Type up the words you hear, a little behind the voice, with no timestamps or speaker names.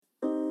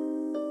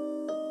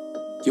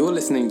You're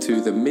listening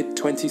to the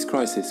Mid-20s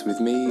Crisis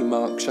with me,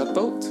 Mark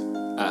Shadbolt.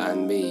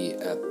 And me,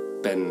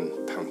 Ben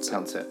Pouncer.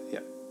 Pouncer, yeah,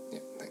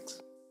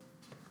 thanks.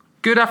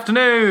 Good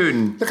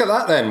afternoon! Look at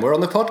that then, we're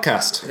on the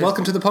podcast.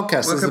 Welcome to the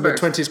podcast. This is the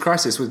Mid-20s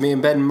Crisis with me and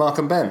Ben, Mark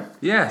and Ben.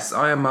 Yes,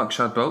 I am Mark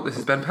Shadbolt, this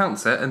is Ben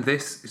Pouncer, and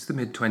this is the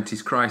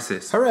Mid-20s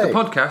Crisis. Hooray! The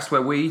podcast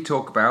where we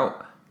talk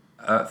about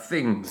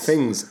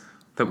things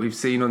that we've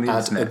seen on the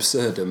internet. Ad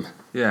absurdum.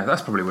 Yeah,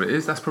 that's probably what it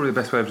is. That's probably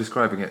the best way of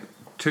describing it.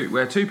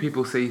 Where two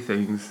people see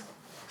things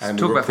And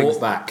talk about report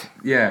things back.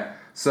 Yeah.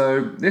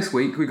 So this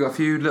week we got a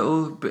few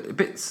little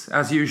bits,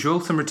 as usual,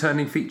 some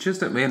returning features,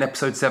 don't we? In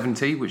episode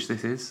 70, which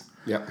this is.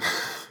 Yep.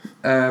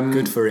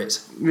 Good for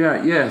it.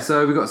 Yeah.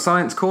 So we got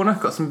Science Corner.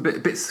 Got some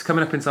bits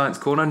coming up in Science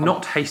Corner.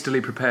 Not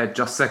hastily prepared,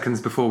 just seconds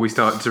before we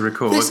started to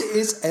record. This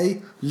is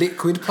a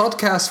liquid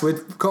podcast.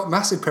 We've got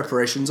massive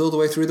preparations all the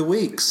way through the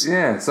weeks.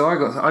 Yeah. So I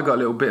got a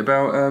little bit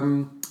about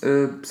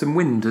some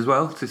wind as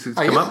well to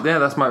come up. Yeah,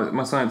 that's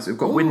my science. We've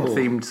got wind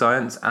themed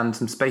science and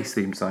some space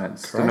themed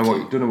science. Don't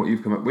know what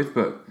you've come up with,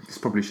 but it's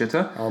probably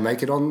shitter. I'll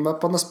make it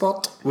up on the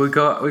spot. We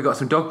got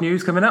some dog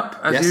news coming up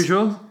as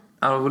usual.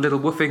 Our little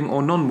woofing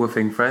or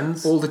non-woofing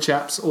friends. All the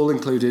chaps, all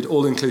included,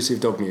 all-inclusive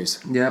dog news.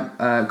 Yeah.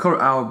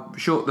 The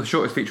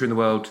shortest feature in the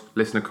world,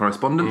 listener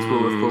correspondence,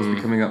 will of course be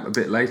coming up a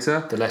bit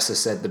later. The lesser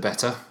said, the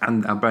better.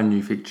 And our brand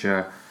new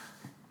feature,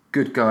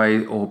 Good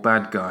Guy or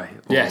Bad Guy.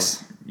 Or,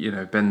 yes.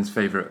 Ben's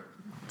favourite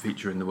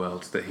feature in the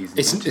world that he's...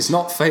 It's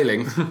not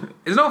failing.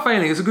 It's not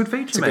failing, it's a good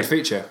feature, It's a good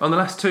feature. On the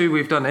last two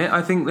we've done it,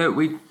 I think that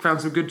we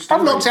found some good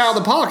stories. I've knocked it out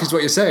of the park, is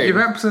what you're saying. You've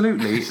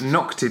absolutely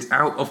knocked it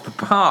out of the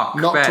park,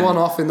 Knocked Ben. one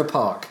off in the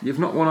park. You've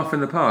knocked one off in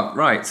the park.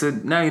 Right, so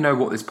now you know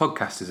what this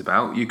podcast is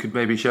about. You could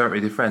maybe share it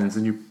with your friends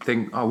and you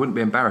think, I wouldn't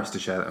be embarrassed to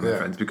share that with my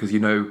friends because you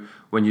know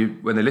when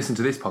they listen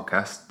to this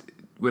podcast,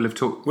 we'll have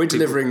talked... We're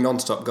delivering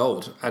non-stop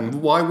gold.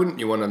 And why wouldn't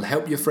you want to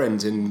help your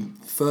friends in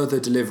further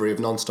delivery of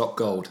non-stop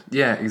gold?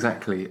 Yeah,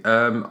 exactly.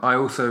 I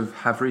also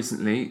have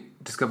recently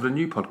discovered a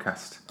new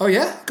podcast. Oh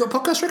yeah? Got a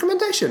podcast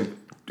recommendation?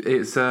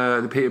 It's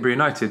the Peterborough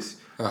United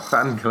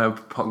fan club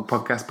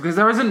podcast because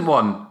there isn't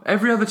one.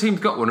 Every other team's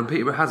got one and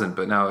Peterborough hasn't,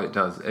 but now it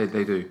does.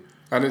 They do.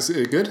 And it's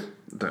good?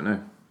 Don't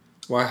know.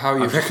 Why? How are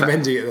you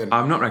recommending it then?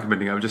 I'm not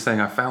recommending it. I'm just saying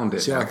I found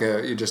it. So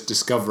you're just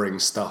discovering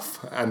stuff,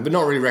 but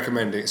not really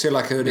recommending it. So you're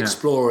like an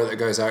explorer that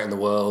goes out in the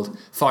world,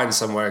 finds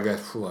somewhere and goes,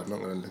 I'm not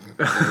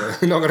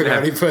going to go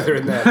any further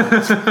in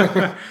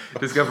there.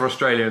 Discover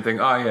Australia and think,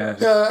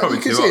 probably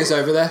you can see us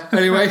over there.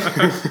 Anyway.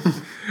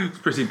 It's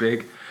pretty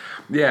big.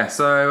 Yeah,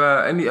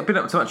 so I've been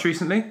up to much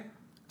recently?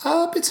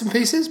 Bits and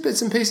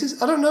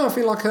pieces. I don't know. I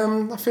feel like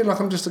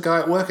I'm just a guy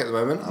at work at the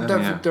moment. I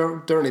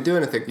don't really do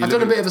anything. I've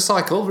done a bit of a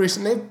cycle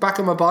recently, back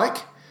on my bike,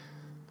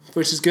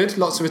 which is good.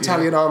 Lots of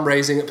Italian arm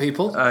raising at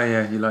people. Oh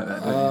yeah, you like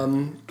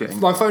that.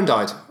 My phone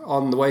died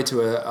on the way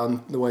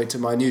to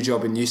my new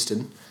job in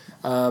Euston.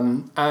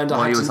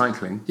 While you were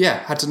cycling? Yeah,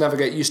 had to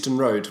navigate Euston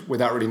Road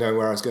without really knowing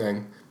where I was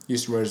going.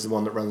 Euston Road is the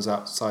one that runs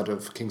outside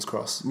of King's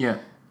Cross. Yeah.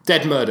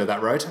 Dead murder,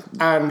 that road.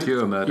 And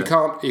pure murder.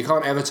 You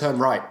can't ever turn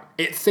right.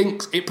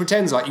 It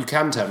pretends like you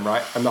can turn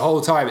right, and the whole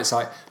time it's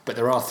like, but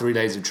there are 3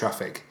 days of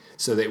traffic,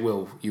 so that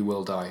you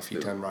will die if you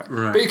turn right.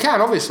 But you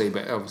can, obviously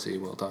you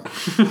will die.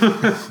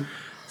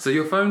 So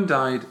your phone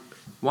died.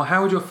 Well,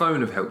 how would your phone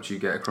have helped you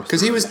get across?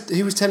 Because he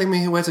was telling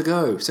me where to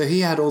go, so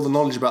he had all the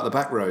knowledge about the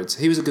back roads.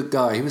 He was a good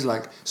guy. He was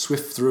like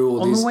swift through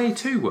all these. On the way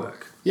to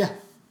work. Yeah.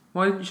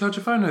 Why didn't you charge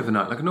your phone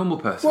overnight like a normal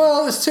person?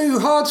 Well, it's too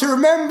hard to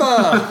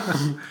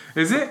remember.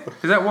 Is it?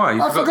 Is that why?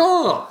 I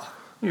forgot.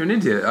 You're an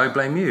idiot. I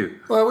blame you.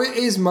 Well, it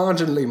is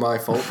marginally my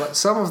fault, but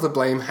some of the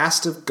blame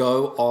has to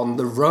go on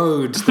the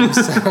roads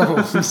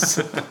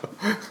themselves.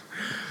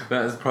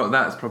 That's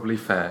probably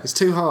fair. It's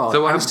too hard.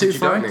 So what happened? Did you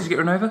die? Did you get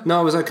run over? No,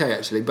 I was okay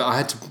actually, but I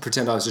had to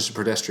pretend I was just a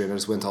pedestrian and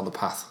just went on the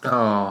path.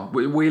 Oh,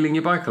 wheeling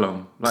your bike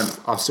along?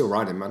 I'm still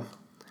riding, man.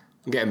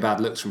 I'm getting bad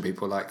looks from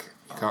people like,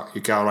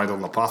 you can't ride on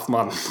the path,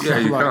 man. Yeah,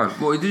 you can't.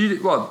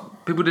 What?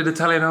 People did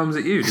Italian arms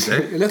at you, did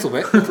they? A little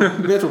bit of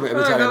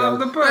Italian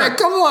arms. Hey,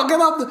 come on, get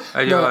up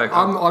there.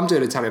 I'm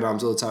doing Italian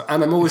arms all the time,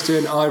 and I'm always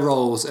doing eye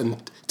rolls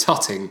and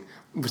tutting,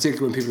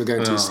 particularly when people are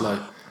going too slow.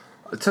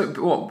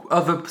 What,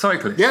 other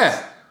cyclists?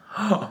 Yeah.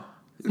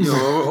 You're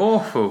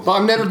awful. But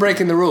I'm never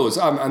breaking the rules.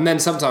 And then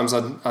sometimes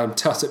I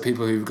tut at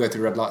people who go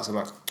through red lights. I'm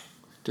like,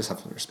 just have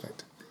some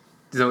respect.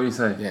 Is that what you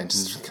say? Yeah,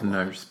 just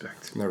no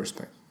respect. No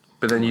respect.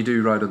 But then you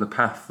do ride on the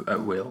path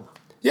at will.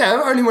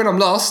 Yeah, only when I'm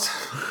lost.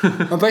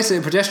 I'm basically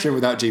a pedestrian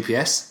without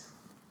GPS.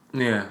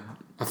 Yeah.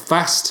 A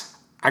fast,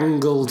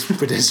 angled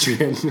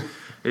pedestrian.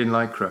 In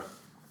Lycra.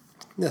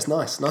 That's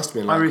nice. Nice to be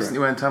in Lycra. I recently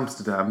went to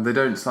Amsterdam. They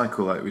don't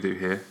cycle like we do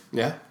here.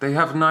 Yeah? They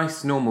have a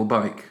nice, normal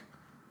bike.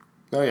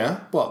 Oh,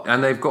 yeah? What?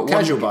 And they've got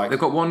casual bike? They've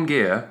got one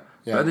gear.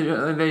 Yeah.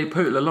 But they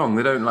poodle along.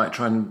 They don't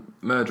try and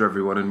murder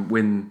everyone and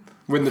win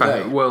the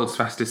day. World's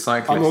fastest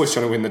cyclist. I'm always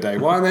trying to win the day.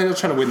 Why are they not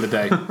trying to win the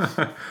day?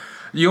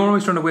 You're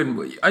always trying to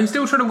win. Are you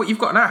still trying to win? You've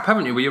got an app,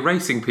 haven't you, where you're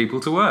racing people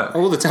to work?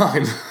 All the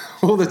time.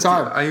 All the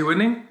time. Are you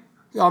winning?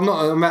 I'm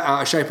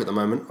out of shape at the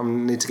moment. I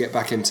need to get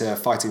back into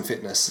fighting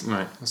fitness.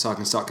 Right. So I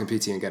can start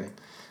competing again.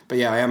 But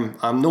yeah,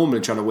 I'm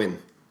normally trying to win.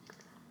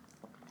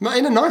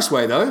 In a nice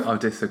way, though. I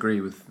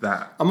disagree with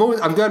that. I'm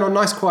going on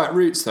nice, quiet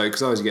routes, though,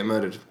 because I always get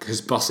murdered.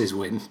 Because buses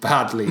win.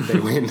 Badly, they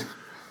win.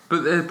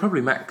 But they're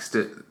probably maxed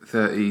at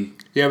 30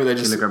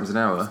 kilograms an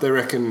hour. They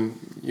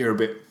reckon you're a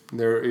bit...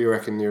 You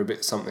reckon you're a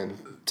bit something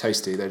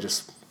tasty. They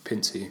just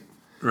pincer you.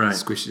 Right.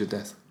 Squish you to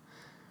death.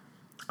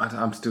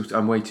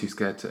 I'm way too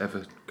scared to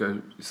ever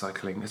go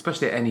cycling,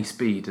 especially at any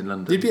speed in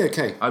London. You'd be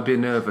okay. I'd be a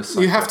nervous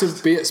cyclist. You have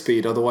to be at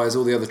speed, otherwise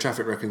all the other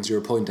traffic reckons you're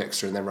a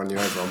Poindexter and then run you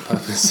over on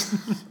purpose.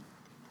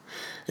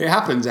 It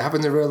happens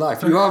in real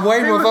life. You are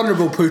way more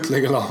vulnerable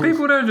pootling along.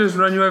 People don't just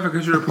run you over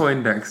because you're a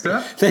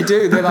Poindexter. They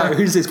do. They're like,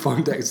 who's this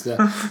Poindexter?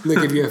 And they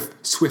give you a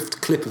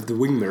swift clip of the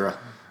wing mirror.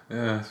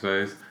 Yeah, I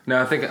suppose.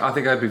 No, I think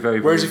I'd be very...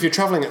 Whereas if you're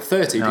travelling at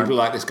 30, people are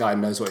like, this guy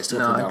knows what he's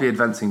talking about. No, I'd be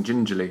advancing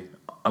gingerly.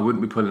 I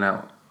wouldn't be pulling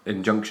out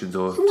in junctions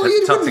or... Well,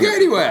 you wouldn't get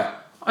anywhere.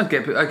 I'd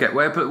get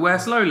where, but where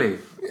slowly.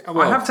 Yeah,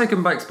 well, I have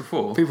taken bikes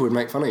before. People would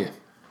make fun of you.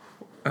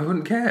 I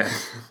wouldn't care.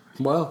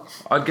 Well...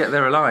 I'd get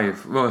there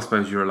alive. Well, I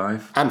suppose you're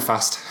alive. And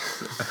fast.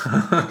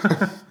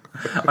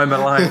 I'm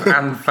alive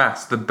and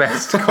fast. The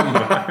best combo.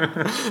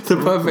 The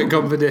perfect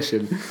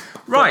competition.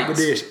 Right.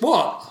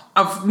 What?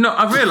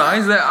 I've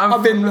realised that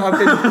I've been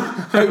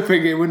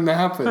hoping it wouldn't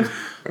happen.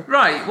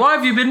 Right. Why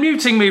have you been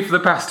muting me for the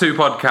past 2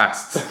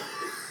 podcasts?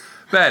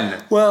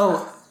 Ben.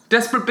 Well...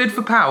 Desperate bid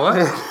for power?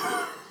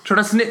 Trying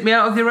to snip me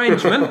out of the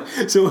arrangement?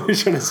 It's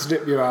always trying to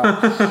snip you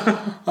out.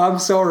 I'm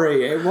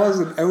sorry. It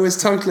wasn't. It was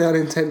totally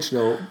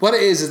unintentional. What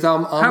it is that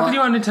how can you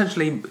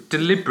unintentionally,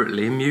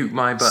 deliberately mute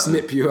my button?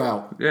 Snip you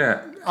out.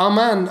 Yeah. Our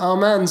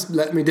man's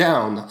let me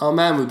down. Our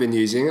man we've been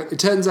using. It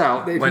turns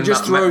out that if you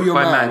just throw your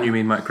by man you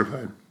mean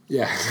microphone.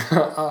 Yeah.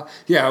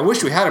 Yeah, I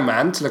wish we had a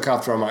man to look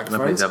after our microphones.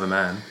 Lovely to have a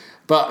man.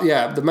 But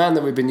yeah, the man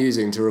that we've been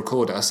using to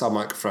record us, our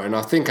microphone,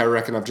 I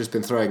reckon I've just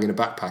been throwing in a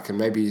backpack and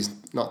maybe he's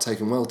not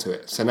taken well to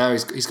it. So now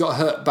he's got a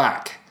hurt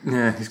back.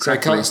 Yeah, he's so he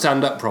can't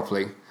stand up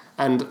properly.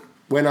 And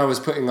when I was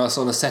putting us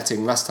on a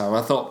setting last time,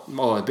 I thought,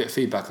 a bit of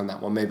feedback on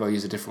that one. Maybe I'll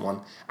use a different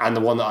one. And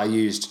the one that I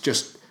used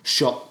just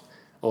shot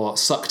or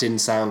sucked in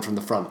sound from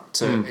the front,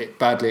 so it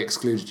badly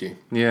excluded you.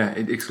 Yeah,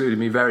 it excluded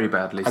me very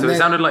badly. So it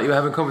sounded like you were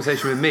having a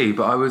conversation with me,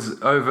 but I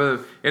was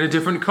over in a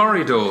different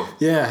corridor.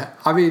 Yeah,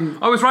 I mean...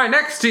 I was right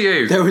next to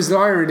you. There was an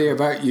irony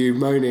about you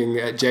moaning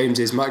at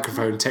James's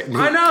microphone technique.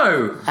 I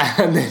know!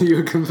 And then you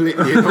were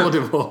completely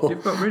inaudible.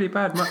 You've got really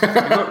bad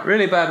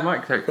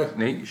mic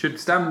technique. You should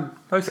stand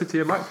closer to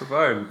your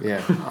microphone.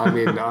 Yeah, I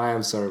mean, I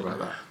am sorry about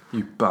that.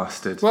 You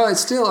bastard. Well,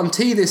 it's still in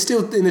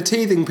the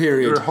teething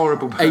period. You're a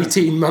horrible person.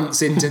 18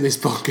 months into this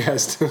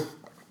podcast.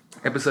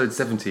 Episode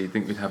 70, you'd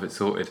think we'd have it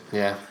sorted.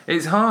 Yeah.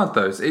 It's hard,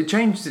 though. It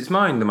changes its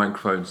mind, the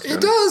microphones.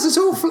 It does. It's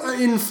all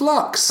in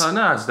flux. I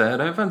know, I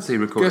don't fancy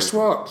recording. Guess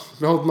what?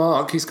 Old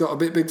Mark, he's got a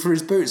bit big for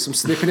his boots. I'm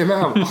snipping him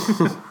out.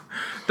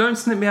 Don't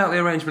snip me out the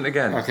arrangement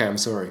again. Okay, I'm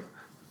sorry.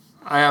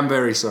 I am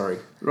very sorry.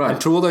 Right.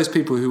 And to all those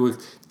people who were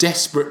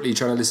desperately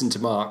trying to listen to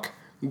Mark,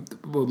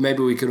 well,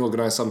 maybe we could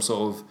organise some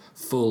sort of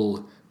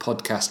full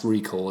podcast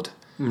record.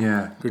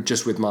 Yeah.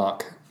 Just with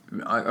Mark.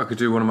 I could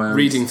do one of my own.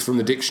 Reading from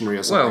the dictionary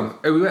or something.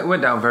 Well, it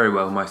went down very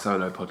well, my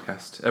solo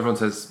podcast. Everyone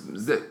says,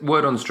 the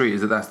word on the street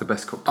is that's the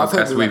best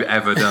podcast we've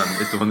ever done.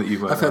 It's the one that you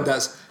worked on. I've heard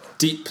that's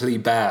deeply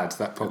bad,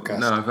 that podcast.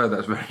 No, I've heard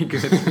that's very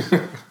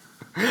good.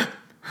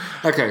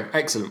 Okay,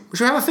 excellent.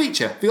 Should we have a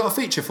feature? Have you got a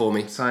feature for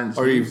me? Science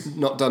or news. Are you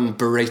not done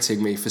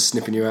berating me for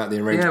snipping you out of the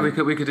arrangement?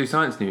 Yeah, we could do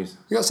science news.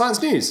 You got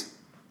science news?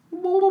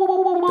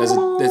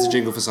 There's a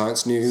jingle for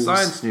science news.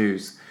 Science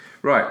news.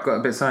 Right, got a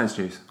bit of science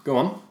news. Go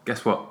on.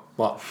 Guess what?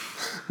 What?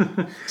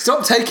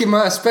 Stop taking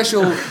my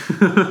special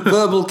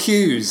verbal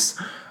cues.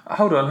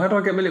 Hold on, how do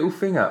I get my little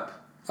thing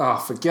up? Oh,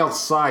 for God's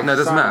sake. No, it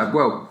doesn't matter.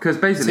 Well, because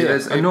basically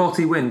there's a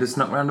naughty wind that's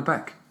snuck round the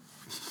back.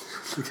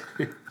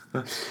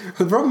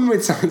 The problem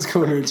with Science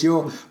Corner is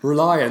your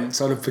reliance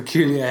on a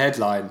peculiar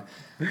headline.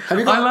 Have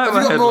you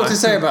got more to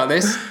say about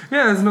this?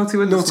 Yeah, there's a naughty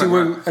wind.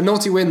 A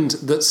naughty wind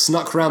that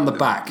snuck round the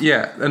back.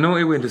 Yeah, a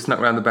naughty wind has snuck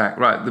round the back.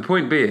 Right, the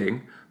point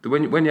being that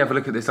when you have a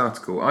look at this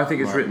article, I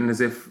think it's written as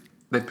if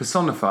they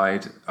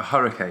personified a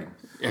hurricane.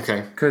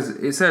 Okay. Because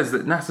it says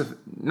that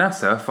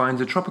NASA finds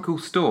a tropical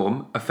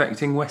storm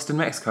affecting Western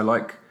Mexico,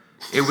 like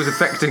it was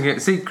affecting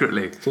it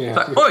secretly. Yeah.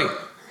 Like, oi!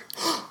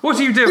 What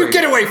are you doing?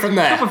 Get away from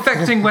there! Stop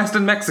affecting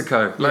Western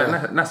Mexico.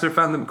 Like NASA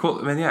found them, caught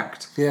them in the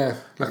act. Yeah,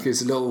 like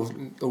it's a little,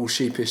 all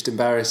sheepish,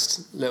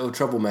 embarrassed little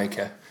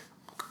troublemaker,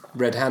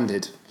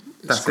 red-handed,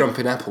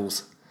 scrumping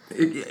apples.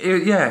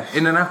 Yeah,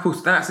 in an apple.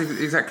 That's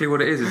exactly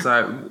what it is. It's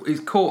like he's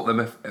caught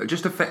them,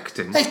 just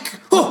affecting.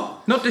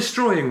 Not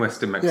destroying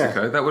Western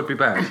Mexico. Yeah. That would be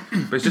bad.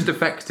 But it's just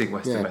affecting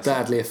Western Mexico.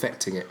 Badly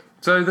affecting it.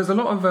 So there's a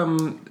lot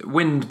of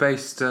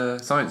wind-based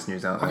science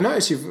news out there. I've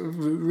noticed you've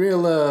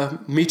real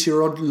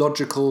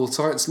meteorological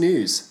science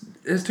news.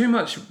 There's too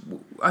much.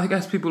 I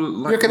guess people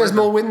like. You reckon there's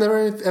more wind than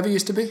there ever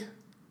used to be?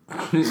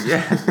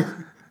 Yeah.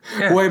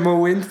 Way more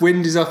wind.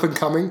 Wind is up and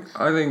coming.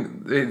 I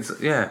think it's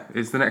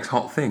the next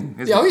hot thing.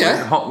 Oh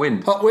yeah, hot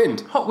wind. Hot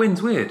wind. Hot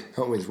wind's weird.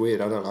 Hot wind's weird.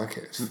 I don't like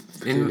it.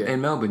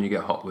 In Melbourne, you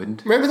get hot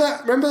wind.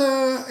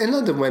 Remember in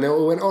London when it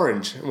all went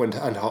orange and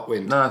hot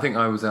wind. No, I think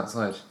I was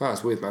outside. That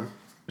was weird, man.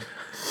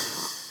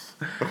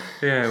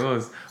 Yeah, it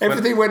was.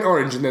 Everything went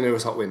orange and then there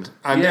was hot wind.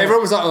 And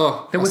everyone was like,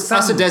 oh,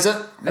 that's a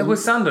desert. There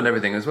was sand on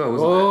everything as well,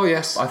 wasn't there? Oh, there?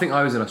 yes. I think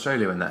I was in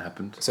Australia when that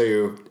happened. So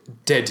you're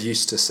dead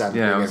used to sand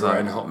being everywhere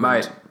in hot wind.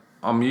 Mate,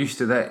 I'm used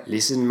to that.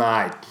 Listen,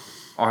 mate.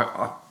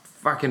 I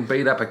fucking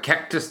beat up a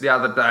cactus the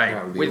other day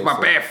with my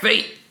bare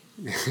feet.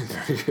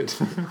 Very good.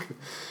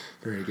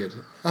 Very good.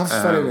 I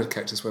fell in a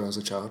cactus when I was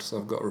a child, so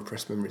I've got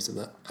repressed memories of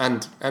that.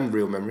 And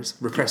real memories.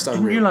 Repressed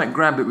and real. Didn't you,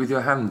 grab it with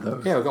your hand,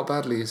 though? Yeah, I got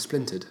badly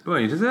splintered. Well,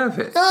 you deserve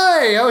it.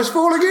 Hey, I was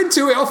falling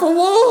into it off a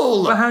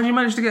wall! But how did you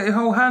manage to get your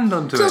whole hand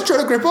onto it? Just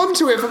trying to grip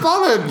onto it for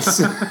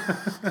balance.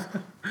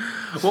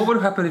 What would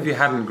have happened if you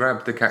hadn't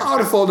grabbed the cactus? I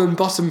would have fallen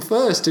bottom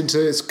first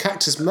into its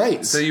cactus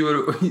mates. So you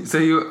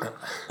were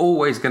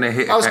always going to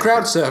hit a I was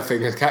cactus. crowd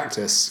surfing a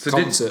cactus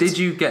concert. Did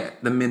you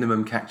get the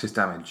minimum cactus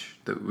damage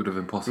that would have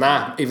been possible?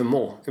 Nah, even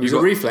more. It was a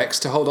reflex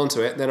to hold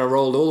onto it, then I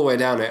rolled all the way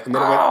down it, and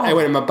then it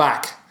went in my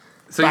back.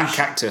 So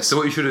cactus. So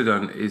what you should have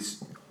done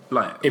is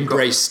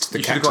embraced the cactus.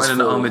 You should have got in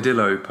an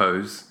armadillo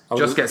pose.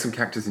 Just get some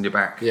cactus in your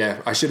back.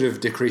 Yeah, I should have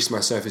decreased my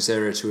surface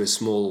area to as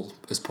small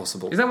as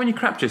possible. Is that when you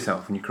crapped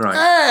yourself and you cried?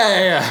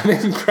 Hey, I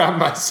didn't crap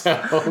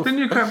myself. Didn't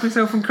you crap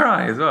yourself and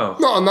cry as well?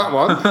 Not on that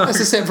one.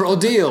 That's a separate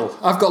ordeal.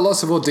 I've got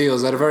lots of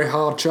ordeals. I had a very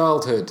hard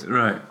childhood.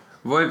 Right.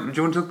 Do you want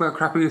to talk about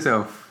crapping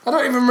yourself? I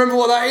don't even remember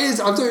what that is.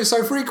 I do it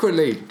so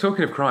frequently.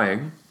 Talking of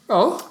crying.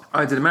 Oh?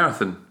 I did a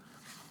marathon.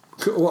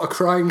 What a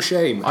crying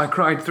shame. I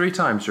cried 3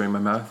 times during my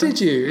marathon.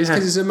 Did you? It's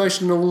because it's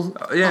emotional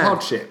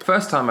hardship.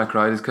 First time I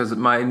cried is because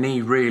my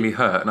knee really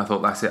hurt and I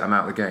thought, that's it, I'm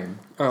out of the game.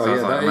 Oh,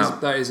 so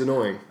that is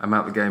annoying. I'm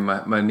out of the game.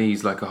 My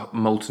knee's like a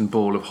molten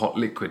ball of hot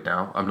liquid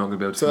now. I'm not going to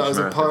be able to finish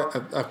the marathon. So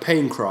that was a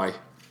pain cry.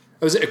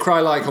 Was it a cry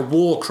like a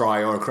war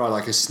cry or a cry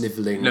like a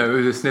snivelling? No,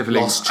 it was a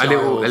snivelling. Lost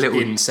child a little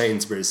in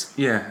Sainsbury's.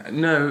 Yeah,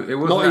 no, it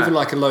wasn't. Not even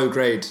like a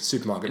low-grade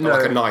supermarket, but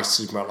like a nice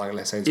supermarket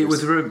like Sainsbury's. It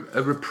was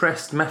a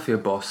repressed mafia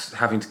boss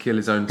having to kill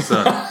his own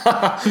son.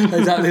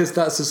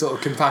 That's the sort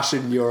of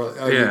compassion you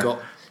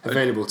got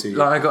available to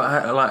you. I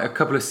got a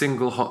couple of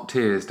single hot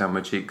tears down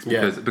my cheeks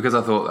because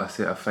I thought, that's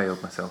it, I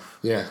failed myself.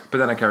 Yeah. But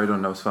then I carried on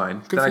and I was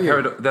fine.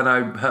 Then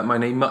I hurt my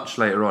knee much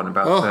later on,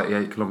 about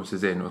 38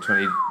 kilometres in or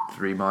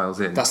 23 miles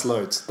in. That's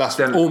loads. That's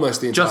then,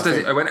 almost the entire thing.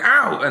 Just as I went,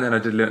 ow! And then I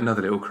did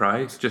another little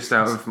cry, just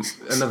out of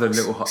another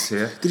little hot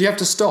tear. Did you have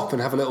to stop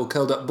and have a little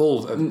curled up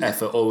ball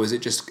effort, or was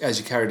it just as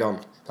you carried on?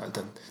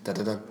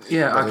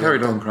 Yeah, I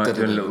carried on crying,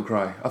 doing a little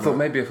cry. I thought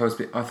maybe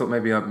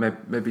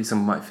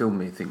someone might film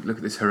me. Think, look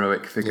at this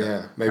heroic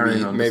figure.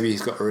 Yeah, maybe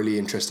he's got a really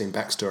interesting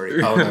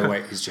backstory. Oh no,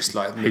 wait, he's just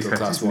like a middle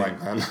class white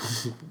man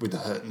with a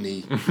hurt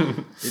knee.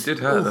 It did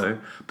hurt though,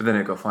 but then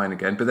it got fine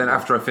again. But then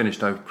after I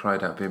finished, I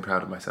cried out, being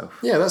proud of myself.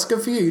 Yeah, that's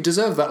good for you. You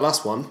deserve that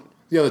last one.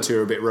 The other two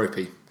are a bit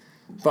ropey.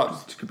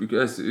 But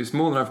it's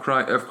more than I've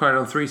cried. I've cried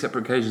on 3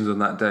 separate occasions on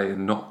that day,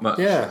 and not much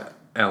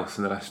else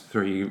in the last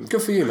 3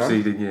 good for you,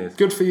 preceding years.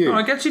 Good for you.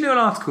 I get you do an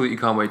article that you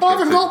can't wait to I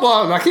haven't got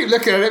one. I keep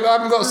looking at it, but I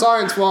haven't got a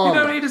science one. You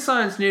don't need a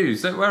science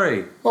news. Don't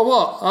worry. Well,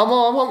 what? I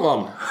want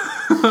one.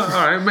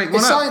 All right, make one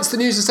Is up. Science the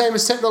news the same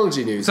as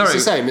technology news? Sorry.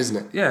 It's the same, isn't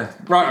it? Yeah.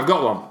 Right, I've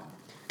got one.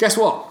 Guess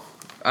what?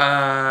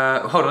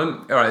 Hold on.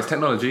 All right, it's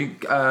technology.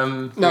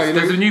 No,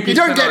 there's a new piece you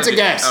don't get to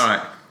guess. All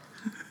right.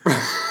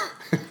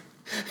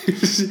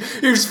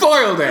 You've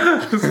spoiled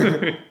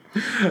it.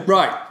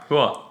 Right.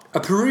 What? A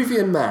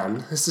Peruvian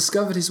man has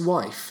discovered his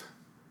wife.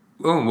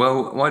 Oh,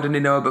 well, why didn't he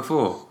know her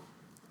before?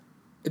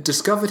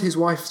 Discovered his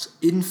wife's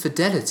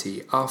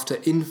infidelity after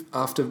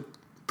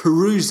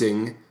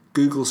perusing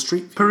Google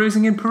Street View.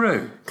 Perusing in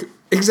Peru?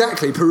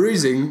 Exactly,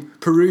 perusing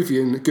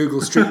Peruvian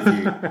Google Street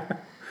View.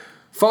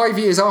 5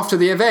 years after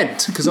the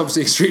event, because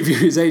obviously Street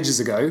View is ages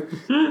ago,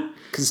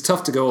 because it's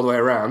tough to go all the way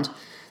around.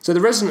 So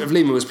the resident of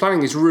Lima was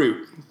planning his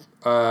route.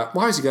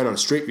 Why is he going on a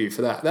Street View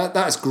for that?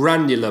 That's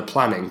granular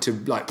planning, to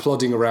like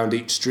plodding around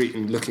each street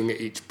and looking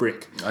at each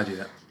brick. I do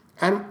that.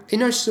 And he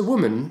noticed a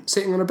woman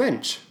sitting on a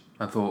bench.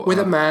 I thought... with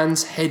a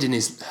man's head in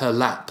her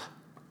lap.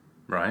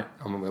 Right.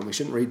 We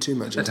shouldn't read too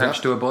much into that.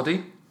 Attached to a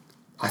body?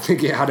 I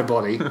think it had a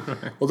body.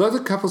 Although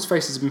the couple's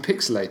faces have been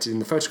pixelated in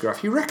the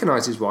photograph, he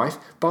recognised his wife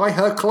by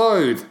her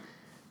clothes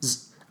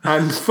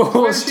and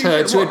forced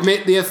her to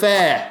admit the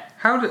affair.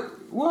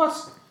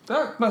 What?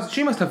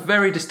 She must have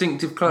very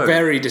distinctive clothes.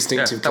 Very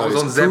distinctive clothes.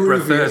 That was on Zebra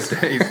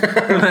Thursdays.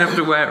 I have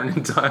to wear an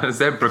entire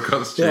zebra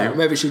costume. Yeah,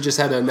 maybe she just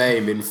had her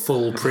name in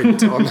full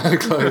print on her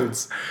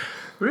clothes.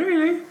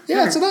 Really?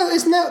 Yeah, so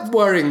isn't that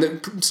worrying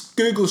that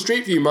Google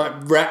Street View might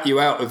rat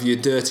you out of your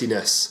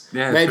dirtiness?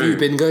 Yeah, maybe true. You've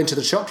been going to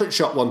the chocolate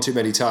shop one too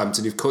many times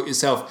and you've caught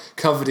yourself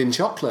covered in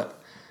chocolate.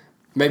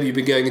 Maybe you've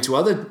been going into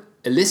other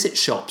illicit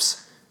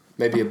shops.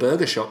 Maybe a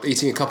burger shop,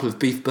 eating a couple of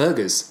beef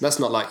burgers. That's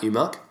not like you,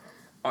 Mark.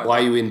 Why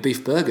are you in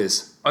beef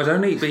burgers? I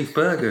don't eat beef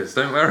burgers,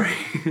 don't worry.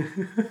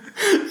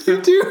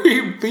 You do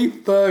eat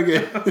beef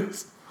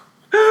burgers.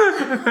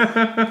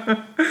 I've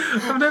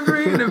never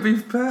eaten a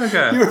beef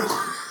burger.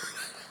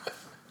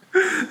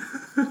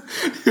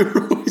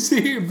 You're always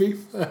eating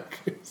beef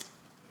burgers.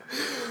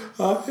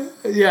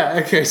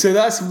 Yeah, okay, so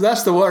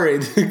that's the worry.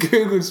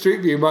 Google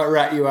Street View might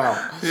rat you out.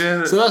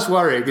 Yeah. So that's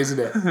worrying, isn't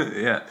it?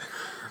 Yeah.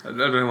 I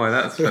don't know why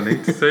that's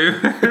funny. So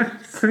okay,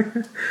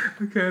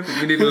 I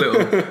think we need a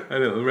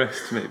little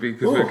rest maybe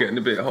because we're getting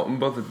a bit hot and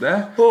bothered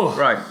there.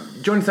 Right,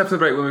 join us after the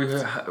break when we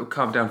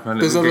calm down from a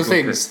little. There's other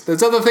things.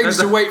 There's other things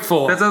to wait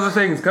for. There's other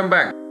things. Come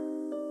back.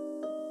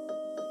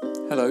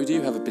 Hello, do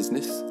you have a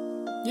business?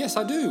 Yes,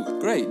 I do.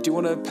 Great. Do you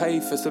want to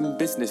pay for some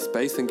business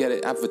space and get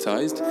it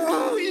advertised?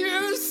 Oh,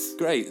 yes.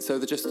 Great. So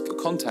just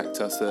contact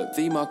us at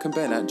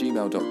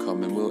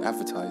themarkandben@gmail.com and we'll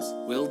advertise.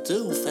 Will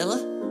do,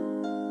 fella.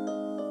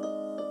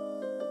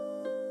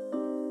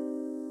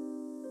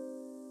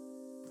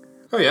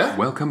 Oh, yeah?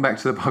 Welcome back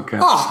to the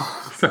podcast.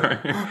 Oh. Sorry.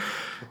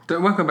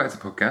 Welcome back to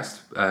the podcast.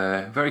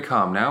 Very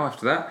calm now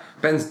after that.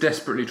 Ben's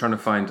desperately trying to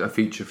find a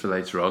feature for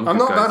later on. I'm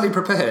not badly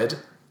prepared.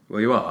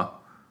 Well, you are.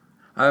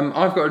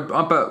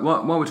 But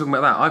while we're talking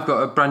about that, I've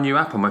got a brand new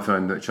app on my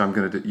phone which I'm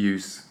going to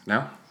use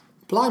now.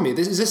 Blimey,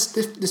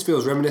 this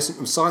feels reminiscent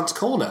of Science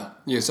Corner.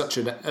 You're such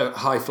a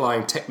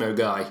high-flying techno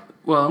guy.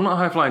 Well, I'm not a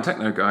high-flying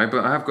techno guy,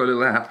 but I have got a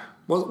little app.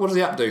 What does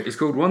the app do? It's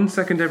called 1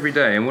 second every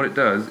day, and what it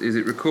does is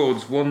it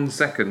records 1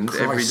 second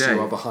every day.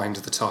 You are behind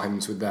the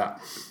times with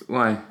that.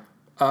 Why?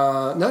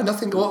 No,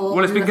 nothing. Well,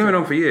 it's been going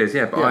on for years,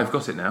 but I've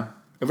got it now.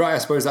 Right, I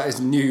suppose that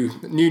is new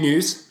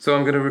news. So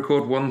I'm going to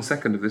record 1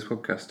 second of this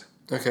podcast.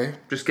 Okay.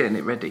 Just getting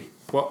it ready.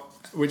 What?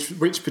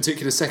 Which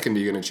particular second are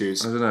you going to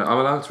choose? I don't know. I'm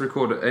allowed to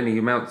record any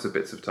amounts of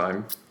bits of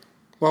time.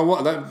 Well,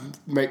 what that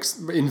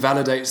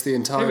invalidates the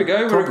entire. Here we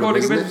go. We're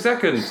recording a bit of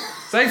second.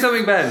 Say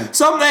something, Ben.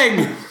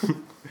 Something.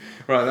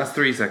 Right, that's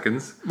 3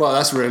 seconds. Well,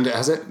 that's ruined it,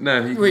 has it?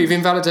 No, you've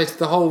invalidated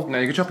the whole. No,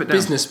 you can chop it down.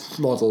 Business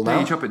model now.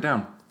 No, you chop it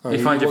down. Oh,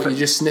 you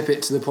just snip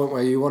it to the point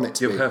where you want it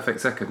to your be.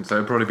 perfect second. So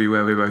it'll probably be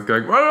where we're both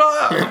going.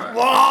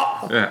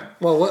 Yeah.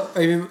 Well, what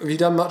have you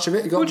done much of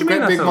it? You got a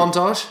great big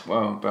montage.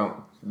 Well,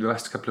 about the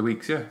last couple of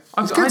weeks, yeah.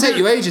 It's going to take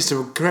you ages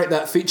to create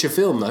that feature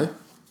film, though.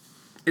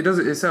 It does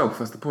it itself.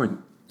 That's the point.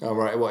 Oh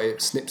right, what,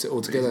 it snips it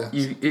all together?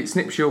 It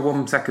snips your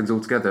 1 seconds all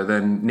together,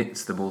 then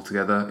knits them all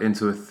together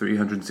into a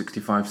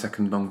 365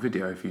 second long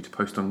video for you to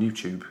post on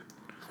YouTube.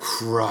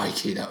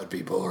 Crikey, that would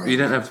be boring. You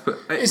don't have to put...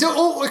 Is it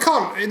all... It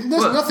can't...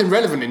 There's nothing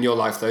relevant in your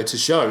life, though, to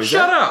show.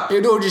 Shut up!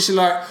 You'd all just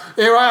like,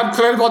 here I am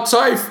cleaning my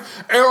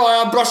teeth, here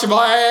I am brushing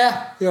my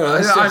hair. You know,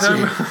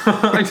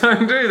 I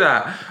don't do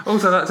that.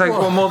 Also, that takes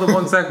more than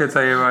 1 second to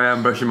say, here I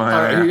am brushing my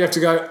hair. You have to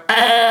go,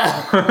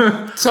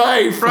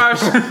 teeth.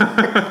 Brush.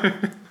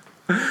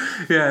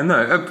 Yeah,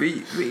 no.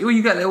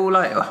 You get a little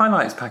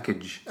highlights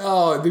package.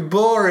 Oh, it'd be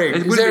boring.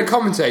 Is there a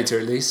commentator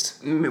at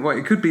least? Well,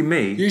 it could be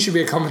me. You should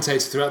be a commentator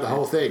throughout the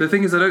whole thing. The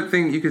thing is, I don't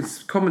think you can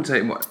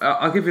commentate.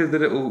 I'll give you the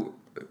little.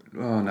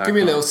 Oh no! Give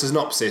me a little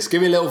synopsis.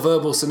 Give me a little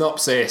verbal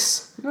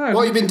synopsis. No,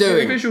 what have you been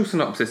doing? Visual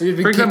synopsis. You've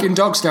been kicking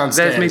dogs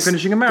downstairs. There's me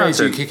finishing a marathon.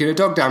 There's you kicking a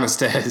dog down the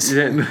stairs.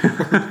 Yeah,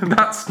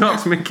 that's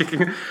not me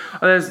kicking.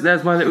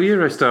 There's my little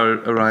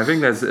Eurostar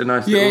arriving. There's a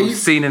nice little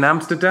scene in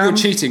Amsterdam. You're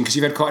cheating because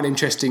you've had quite an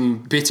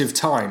interesting bit of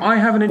time. I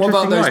have an interesting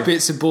What about those life.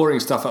 bits of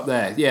boring stuff up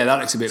there? Yeah, that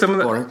looks a bit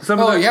boring.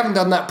 You haven't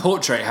done that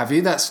portrait, have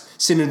you? That's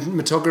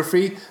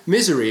cinematography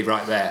misery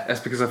right there.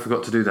 That's because I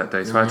forgot to do that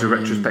day, so I had to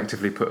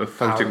retrospectively put a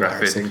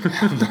photograph in.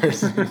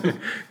 Embarrassing.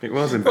 It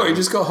was embarrassing. What, you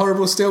just got a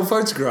horrible still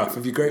photograph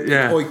of your great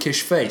big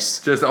oikish face?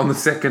 Just on the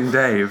second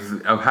day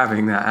of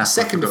having that app. A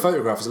second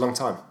photograph is a long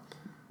time.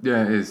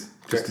 Yeah, it is.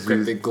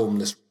 Great big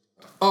gormless.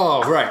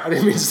 Oh, right. I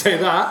didn't mean to say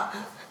that.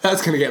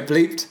 That's going to get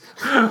bleeped.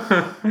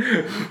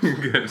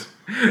 Good.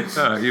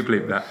 Oh, you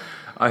bleep that.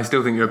 I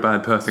still think you're a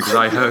bad person because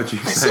I heard you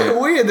say It's so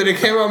weird that it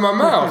came out of my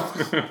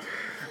mouth.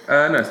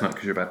 No, it's not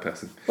because you're a bad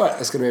person. Right,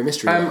 that's going to be a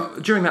mystery.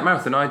 During that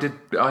marathon, I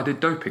did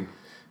doping.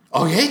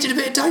 Oh, yeah, you did a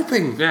bit of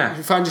doping. Yeah.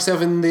 You found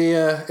yourself in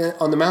the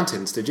on the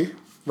mountains, did you?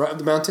 Right up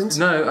the mountains?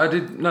 No, I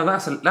did. No,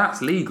 that's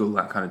legal.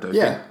 That kind of doping.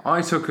 Yeah.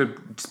 I took a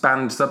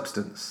banned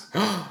substance.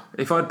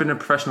 If I'd been a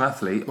professional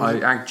athlete,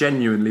 I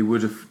genuinely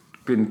would have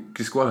been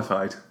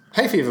disqualified.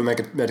 Hay fever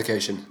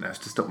medication. No, it's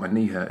to stop my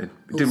knee hurting.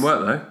 It didn't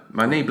work though.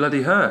 My knee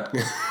bloody hurt.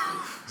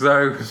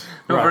 So,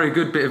 not a very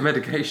good bit of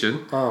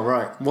medication. Oh,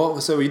 right.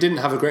 So you didn't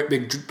have a great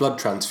big blood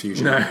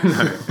transfusion? No.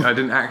 I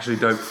didn't actually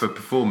dope for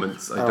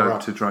performance. I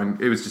doped to try and...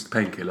 It was just a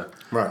painkiller.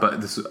 Right.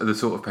 But the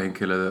sort of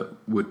painkiller that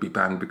would be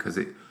banned because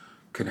it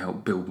can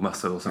help build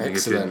muscle or something.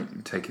 Excellent. If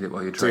you're taking it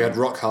while you're So training. you had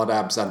rock hard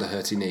abs and a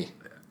hurty knee?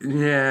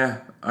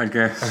 Yeah, I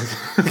guess.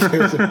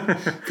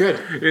 Good.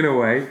 In a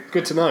way.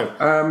 Good to know.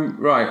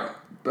 Right.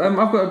 I've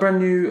got a brand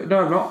new...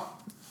 No, I'm not.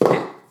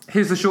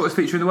 Here's the shortest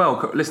feature in the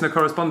world. Listener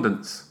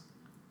correspondence.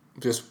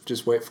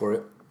 Just wait for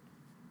it.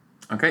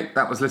 Okay,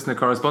 that was listener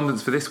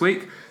correspondence for this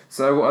week.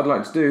 So what I'd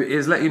like to do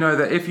is let you know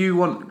that if you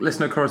want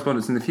listener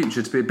correspondence in the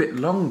future to be a bit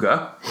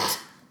longer,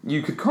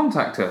 you could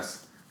contact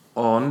us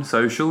on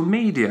social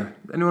media.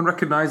 Anyone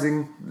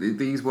recognising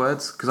these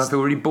words? Because I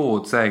feel really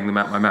bored saying them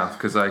out my mouth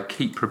because I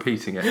keep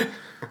repeating it.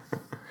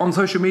 On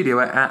social media,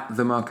 we're at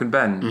The Mark and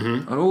Ben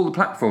on all the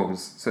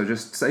platforms. So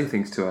just say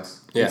things to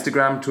us. Yeah.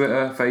 Instagram,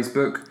 Twitter,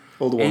 Facebook.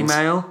 All the ones.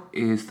 Email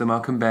is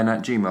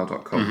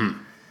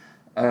themarkandben@gmail.com.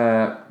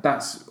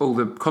 That's all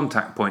the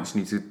contact points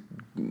you need to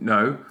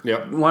know.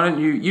 Yep. Why don't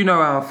you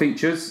know our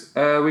features?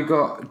 We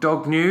got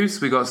dog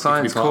news, we got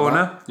science part of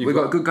corner, that. we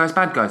got good guys,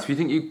 bad guys. If you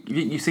think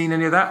you've seen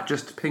any of that,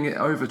 just ping it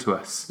over to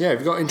us. Yeah, if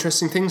you've got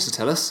interesting things to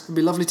tell us, it'd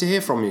be lovely to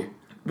hear from you.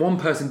 One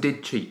person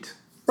did cheat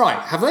Right,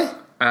 have they?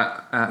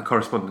 at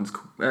correspondence,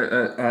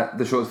 at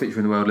the shortest feature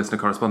in the world, listener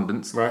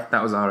correspondence. Right.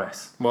 That was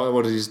RS. What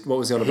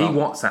was he on He about?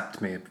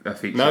 WhatsApped me a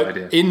feature No,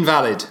 idea.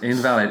 invalid.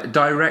 Invalid.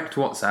 Direct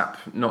WhatsApp,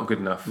 not good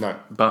enough. No.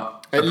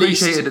 But At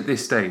appreciated least- at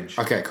this stage.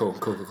 Okay, cool.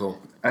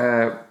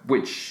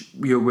 Which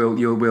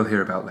you'll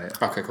hear about later.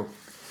 Okay, cool.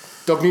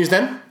 Dog news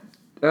then?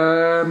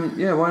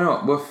 Yeah, why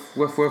not? Woof,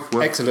 woof, woof,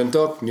 woof. Excellent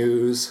dog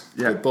news.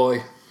 Yeah. Good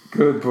boy.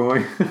 Good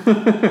boy.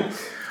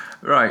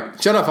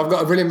 Right. Shut up, I've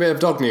got a brilliant bit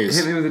of dog news.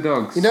 Hit me with the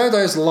dogs. You know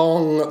those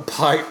long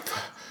pipe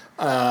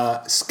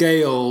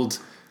scaled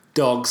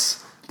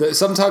dogs that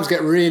sometimes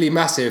get really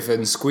massive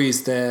and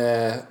squeeze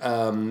their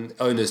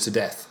owners to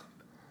death?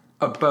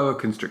 A boa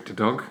constrictor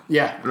dog.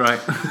 Yeah. Right.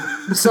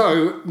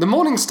 So, the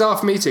morning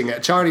staff meeting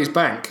at Chinese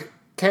bank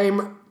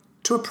came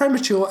to a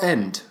premature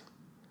end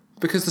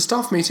because the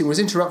staff meeting was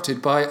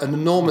interrupted by an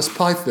enormous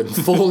python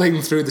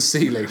falling through the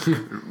ceiling.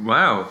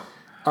 Wow.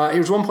 It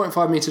was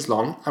 1.5 metres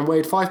long and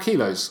weighed 5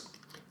 kilos.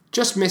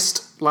 Just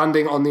missed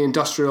landing on the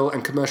industrial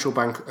and commercial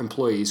bank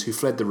employees who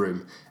fled the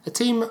room. A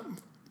team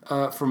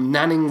from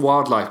Nanning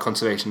Wildlife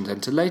Conservation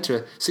Centre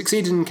later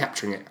succeeded in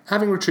capturing it,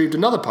 having retrieved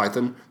another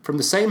python from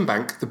the same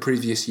bank the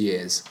previous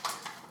year.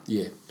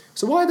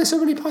 So why are there so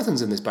many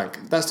pythons in this bank?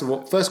 That's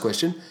the first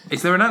question.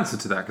 Is there an answer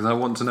to that? Because I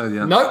want to know the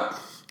answer. Nope.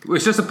 Well,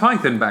 it's just a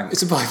python bank.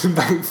 It's a python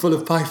bank full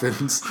of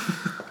pythons.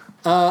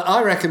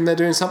 I reckon they're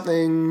doing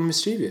something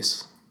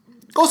mischievous.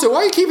 Also, why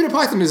are you keeping a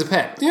python as a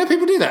pet? You know,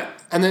 people do that.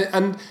 And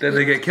Then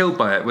they get killed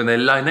by it when they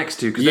lie next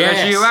to you because yes,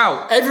 they measure you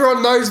out.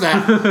 Everyone knows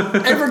that.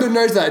 Everyone who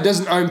knows that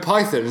doesn't own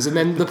pythons, and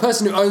then the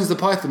person who owns the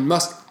python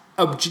must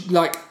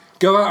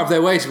go out of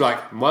their way to be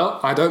like,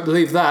 well, I don't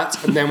believe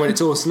that. And then when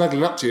it's all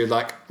snuggling up to you,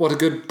 like, what a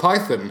good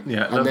python.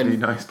 Yeah, and lovely, then,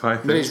 nice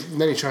python.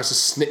 Then he tries to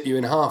snip you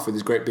in half with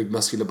his great big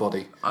muscular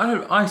body.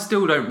 I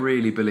still don't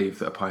really believe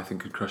that a python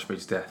could crush me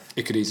to death.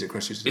 It could easily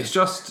crush you to death. It's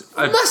just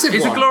massive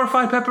It's one. a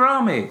glorified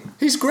pepperami.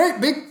 He's a great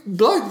big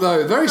bloke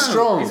though, very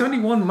strong. It's only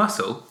one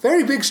muscle.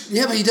 Very big.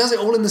 Yeah, but he does it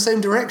all in the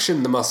same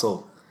direction, the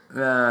muscle.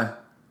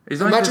 It's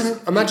like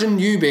Imagine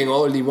you being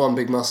only one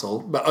big muscle,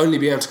 but only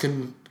being able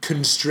to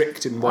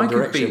constrict in one I could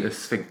direction. beat a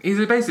sphincter.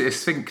 He's basically a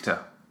sphincter.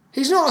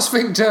 He's not a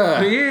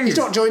sphincter. He is. He's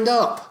not joined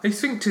up. He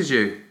sphincters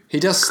you. He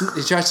does.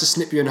 He tries to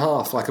snip you in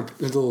half like a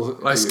little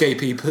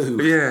escapee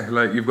poo. Yeah,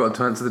 like you've got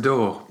to answer the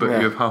door, but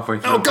Yeah. you're halfway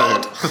through. Oh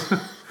God!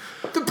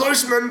 The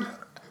postman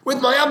with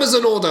my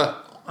Amazon order.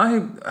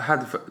 I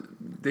had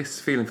this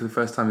feeling for the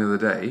first time the other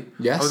day.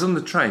 Yes? I was on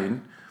the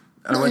train.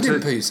 And No, I went you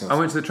didn't to poo yourself. I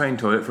went to the train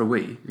toilet for a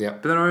wee. Yeah.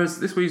 But then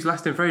this wee's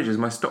lasting for ages.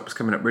 My stop's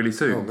coming up really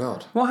soon. Oh,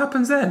 God. What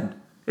happens then?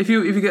 If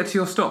you get to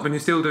your stop and you're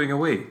still doing a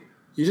wee?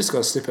 You just got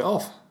to snip it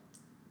off.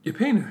 Your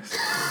penis.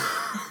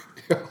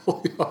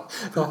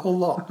 The whole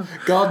lot.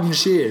 Garden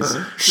shears.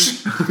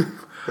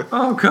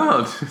 Oh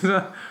God.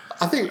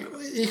 I think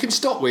you can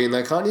stop weeing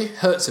though, can't you?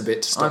 Hurts a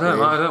bit to stop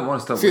weeing. I don't want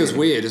to stop. Feels weeing.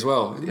 weird as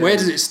well. Where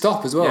does it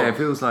stop as well? Yeah, it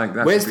feels like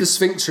that. Where's the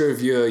sphincter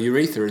of your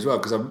urethra as well?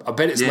 Because I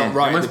bet it's Yeah, not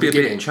right it must at the be a bit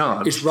beginning.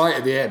 charged. It's right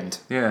at the end.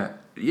 Yeah,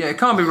 it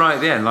can't be right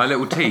at the end, like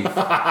little teeth.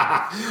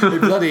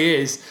 It bloody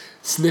is.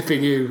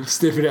 Snipping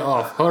it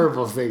off.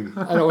 Horrible thing.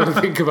 I don't want to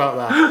think about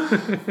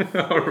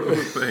that. Horrible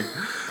thing.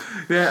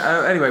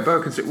 Yeah. Anyway,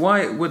 boa constrictor.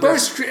 Why would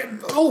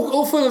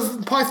All full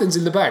of pythons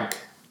in the bank.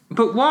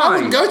 But why? I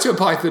wouldn't go to a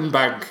python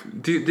bank.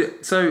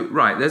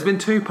 Right, there's been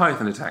 2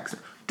 python attacks.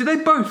 Did they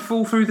both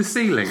fall through the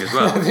ceiling as I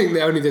well? think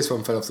that only this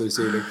one fell off through the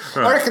ceiling.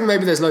 Right. I reckon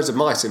maybe there's loads of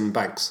mice in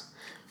banks.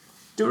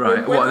 Right.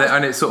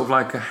 And it's sort of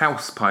like a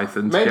house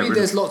python. Maybe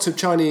there's lots of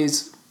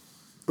Chinese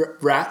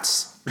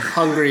rats,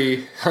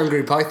 hungry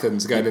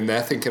pythons going in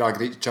there, thinking I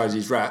could eat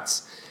Chinese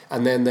rats,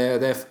 and then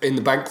they're in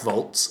the bank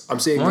vaults. I'm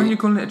seeing. Why aren't you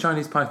calling it a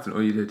Chinese python?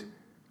 Or you did?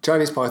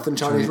 Chinese python,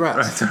 Chinese rats.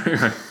 Right. Sorry.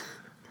 Right.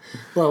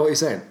 Well, what are you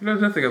saying? No,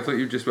 nothing. I thought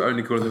you just were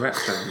only calling the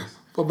rats Chinese.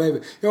 Well, maybe.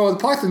 The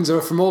pythons are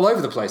from all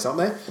over the place, aren't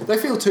they? They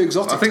feel too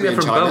exotic. I think to they're be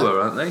in from China.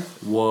 Boa, aren't they?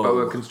 Whoa.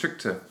 Boa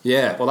constrictor.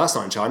 Yeah. Well, that's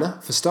not in China.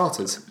 For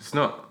starters. It's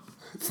not.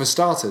 For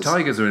starters.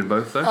 Tigers are in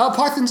both though. Are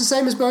pythons the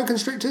same as boa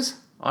constrictors?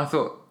 I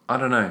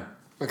don't know.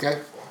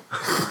 Okay.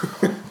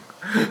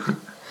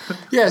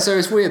 Yeah, so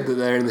it's weird that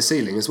they're in the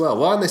ceiling as well.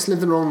 Why aren't they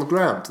slithering on the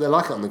ground? They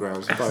like it on the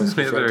ground. Boa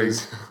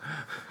constrictors.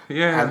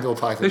 Yeah. And all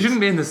pythons. They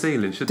shouldn't be in the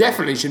ceiling, should they?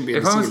 Definitely shouldn't be in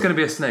If the I was ceiling. going to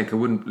be a snake, I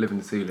wouldn't live in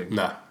the ceiling.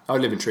 No, I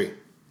would live in tree.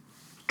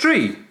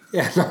 Tree?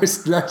 Yeah, nice.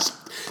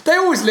 They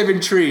always live in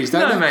trees,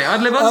 don't No, they? mate,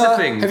 I'd live under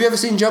things. Have you ever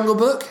seen Jungle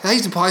Book?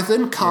 He's a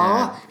python,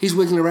 car. Yeah. He's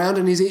wiggling around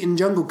and he's eating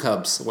jungle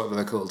cubs, or whatever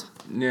they're called.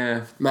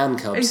 Yeah. Man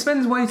He cubs.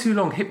 spends way too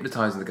long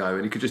hypnotising the guy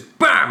when he could just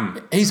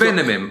BAM!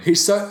 Venom him.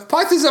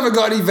 Pythons haven't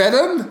got any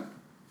venom.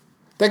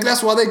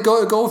 That's why they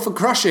go for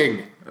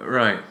crushing.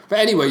 Right. But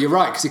anyway, you're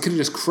right, because he could have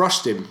just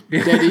crushed him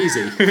dead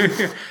easy.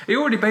 He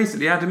already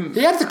basically had him.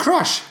 He had the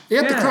crush. He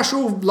had the Yeah. crush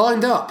all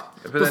lined up.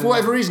 But But then- for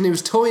whatever reason, he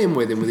was toying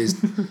with him with his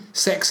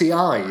sexy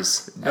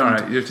eyes and All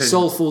right, you're taking-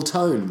 soulful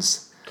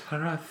tones.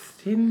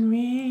 in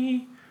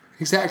me.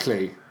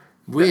 Exactly.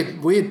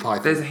 Weird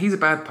python. He's a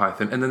bad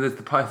python, and then there's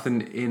the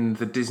python in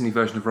the Disney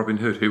version of Robin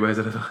Hood who wears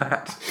a little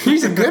hat.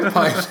 He's a good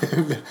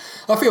python.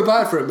 I feel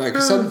bad for him though,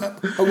 because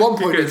at one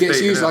point he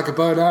gets used like a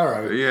bow and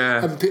arrow.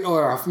 Yeah. And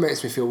it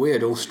makes me feel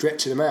weird, all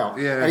stretching him out.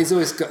 Yeah. And he's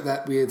always got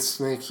that weird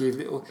snaky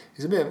little.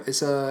 It's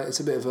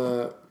a bit of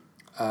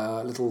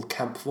a little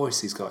camp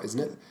voice he's got, isn't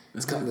it?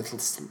 It's got a little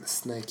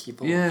snaky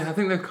voice. Yeah, I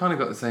think they've kind of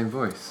got the same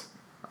voice.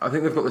 I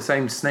think they've got the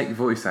same snake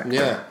voice actor.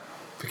 Yeah,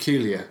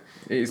 peculiar.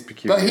 It is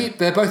peculiar. But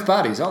they're both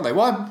baddies, aren't they?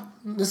 Why?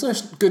 There's no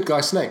good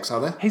guy snakes,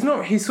 are there? He's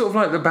not. He's sort of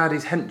like the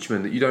baddie's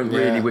henchman that you don't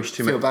really wish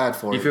to. Feel bad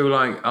for him. You feel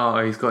like,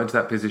 he's got into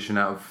that position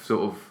out of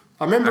sort of.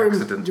 I remember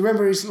accident. him. Do you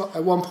remember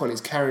at one point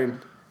he's carrying?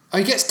 Oh,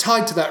 he gets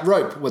tied to that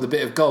rope with a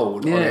bit of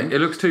gold on him.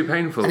 It looks too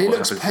painful. And it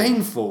looks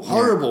painful,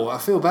 horrible. I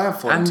feel bad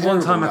for him. And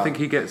one time I think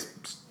he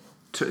gets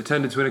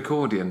turned into an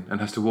accordion and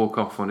has to walk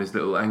off on his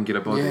little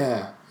angular body.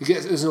 Yeah,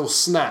 he's all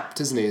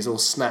snapped, isn't he? He's all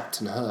snapped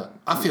and hurt.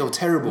 I feel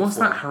terrible. What's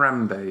for that him.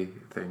 Harambe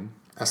thing?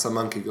 That's the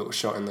monkey got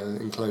shot in the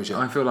enclosure.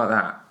 I feel like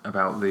that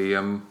about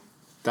the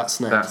that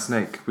snake. That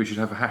snake. We should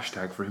have a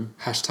hashtag for him.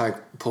 Hashtag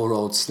poor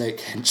old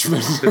snake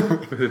henchman.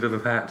 With a little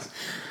hat.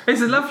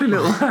 It's a lovely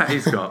little hat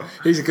he's got.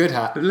 He's a good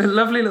hat.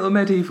 Lovely little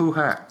medieval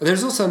hat.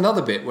 There's also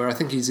another bit where I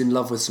think he's in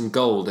love with some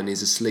gold and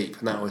he's asleep,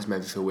 and that always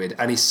made me feel weird.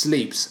 And he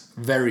sleeps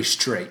very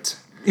straight.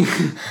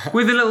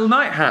 With a little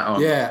night hat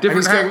on. Yeah.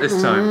 Different hat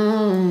this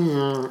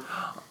time.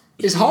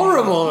 It's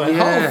horrible. The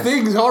Yeah. whole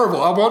thing's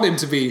horrible. I want him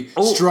to be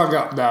strung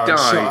up now and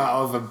shot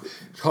out of a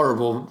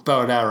horrible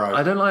bow and arrow.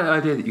 I don't like the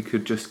idea that you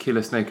could just kill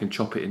a snake and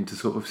chop it into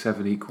sort of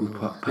 7 equal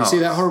parts. You see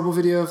that horrible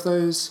video of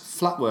those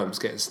flatworms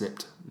getting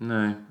snipped?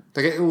 No.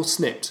 They get all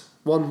snipped.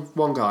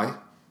 One guy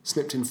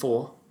snipped in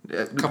 4.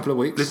 Couple of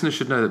weeks. Listeners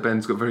should know that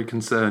Ben's got very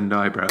concerned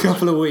eyebrows.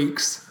 Couple of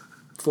weeks.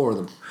 4 of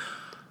them.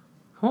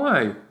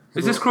 Why?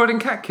 Is this Croydon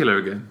Cat Killer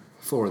again?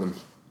 4 of them.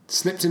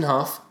 Snipped in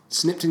half.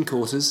 Snipped in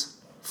quarters.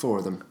 4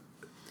 of them.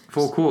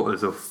 4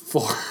 quarters of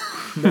 4.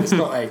 No, it's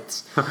not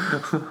 8.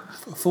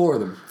 4 of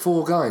them.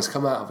 4 guys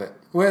come out of it.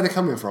 Where are they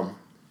coming from?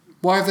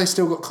 Why have they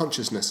still got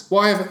consciousness?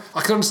 I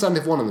can understand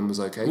if one of them was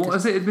okay. What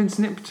has it had been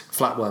snipped?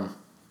 Flatworm.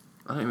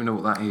 I don't even know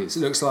what that is. It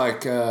looks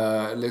like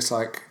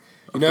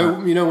you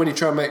know when you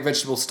try and make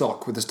vegetable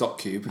stock with a stock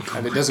cube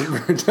and it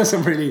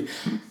doesn't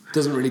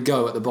really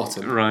go at the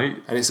bottom. Right.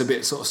 And it's a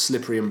bit sort of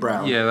slippery and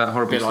brown. Yeah, that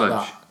horrible bit sludge.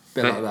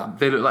 Like that.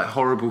 They look like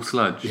horrible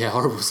sludge. Yeah,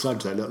 horrible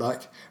sludge they look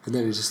like. And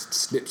then it just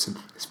snips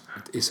them.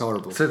 It's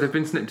horrible. So they've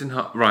been snipped in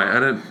half.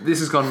 Right, this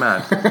has gone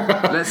mad.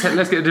 let's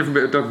get a different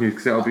bit of dog news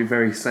because it'll be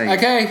very sane.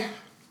 Okay.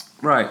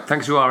 Right,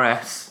 thanks to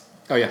RS.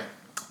 Oh yeah.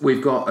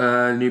 We've got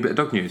a new bit of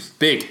dog news.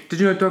 Big. Did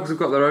you know dogs have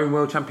got their own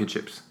world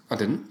championships? I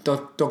didn't.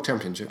 Dog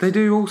championship. They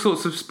do all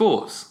sorts of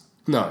sports.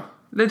 No.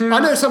 They do. I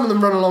know some of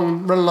them run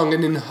along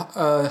in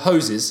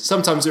hoses.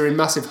 Sometimes they're in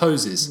massive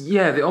hoses.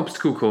 Yeah, the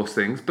obstacle course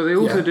things, but they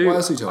also Yeah, do what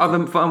else are you talking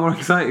other far more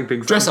exciting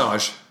things.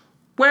 Dressage.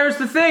 Where is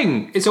the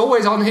thing? It's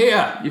always on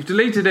here. You've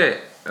deleted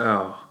it.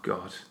 Oh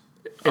God.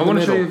 I In want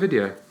the to show you a middle.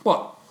 video.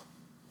 What?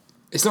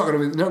 It's not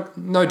going to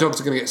be... No dogs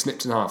are going to get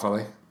snipped in half, are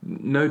they?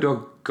 No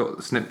dog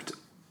got snipped.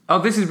 Oh,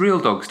 this is real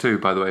dogs too,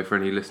 by the way, for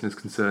any listeners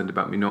concerned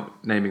about me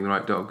not naming the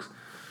right dogs.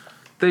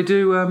 They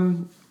do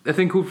a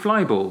thing called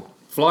flyball.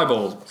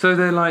 Flyball. So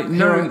they're like...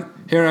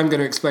 Here I'm going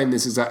to explain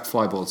this exact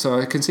flyball. So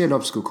I can see an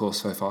obstacle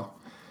course so far.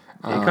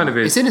 It kind of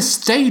is. It's in a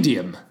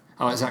stadium.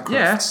 Oh, it's at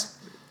Crofts.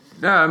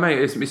 No, mate,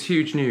 it's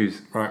huge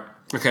news. Right.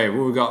 Okay,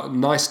 well, we've got a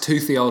nice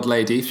toothy old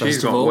lady, first She's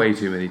of got all. way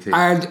too many teeth.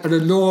 And an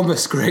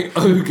enormous great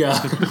ogre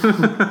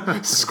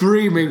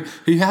screaming.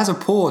 He has a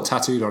paw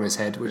tattooed on his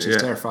head, which is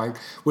terrifying.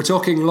 We're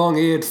talking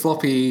long-eared,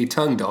 floppy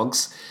tongue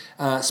dogs,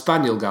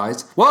 spaniel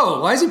guys.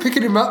 Whoa, why is he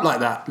picking him up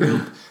like that?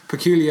 Little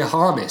peculiar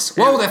harness.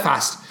 Whoa, they're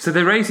fast. So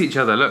they race each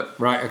other, look.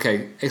 Right,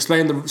 okay.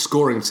 Explain the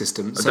scoring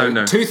system. I don't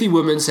know. Toothy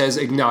woman says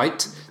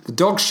ignite. The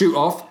dogs shoot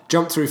off,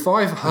 jump through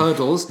 5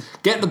 hurdles,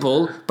 get the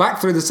ball, back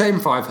through the same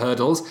 5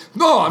 hurdles.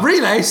 Oh,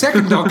 relay!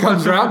 Second dog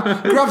comes round,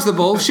 grabs the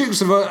ball, shoots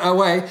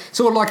away,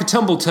 sort of like a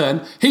tumble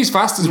turn. He's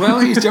fast as well.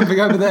 He's jumping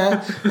over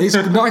there. He's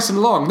nice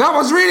and long. That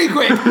was really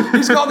quick.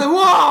 He's got the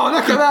whoa!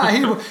 Look at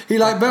that. He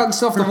like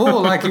bounced off the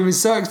wall like he was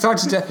so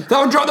excited to. That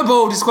one dropped the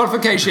ball.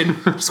 Disqualification.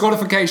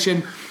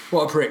 Disqualification.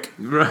 What a prick.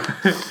 Right.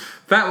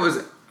 That was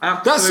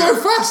absolute... That's so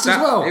fast as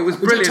well. It was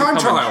brilliant time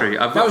commentary.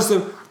 trial. That was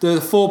the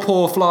 4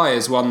 Paw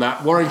Flyers one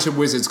that Warrington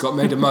Wizards got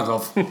made a mug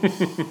of.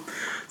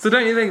 So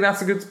don't you think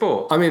that's a good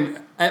sport? I mean,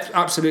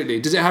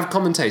 absolutely. Does it have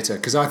commentator?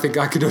 Because I think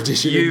I could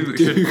audition You and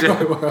do should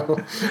quite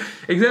well.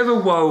 Except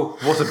for whoa,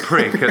 what a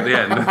prick at the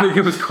end. I think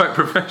it was quite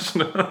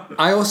professional.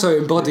 I also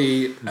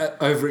embody an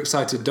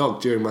overexcited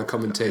dog during my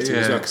commentating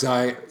as well, because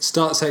I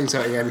start saying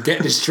something and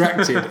get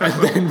distracted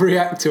and then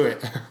react to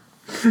it.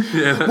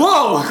 Yeah.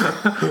 Whoa!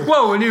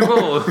 Whoa, a new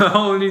ball. A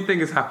whole new thing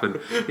has happened.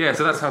 Yeah,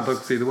 so that's how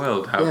dogs see the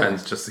world. How Yeah.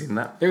 Ben's just seen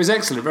that. It was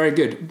excellent, very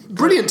good.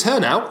 Brilliant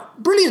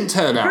turnout. Great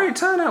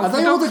turnout Are for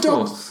they all the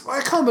dog dogs?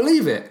 sports. I can't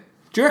believe it.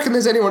 Do you reckon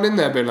there's anyone in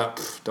there being like,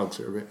 dogs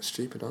are a bit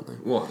stupid, aren't they?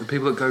 What, the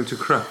people that go to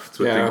Crufts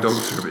would think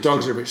dogs are a bit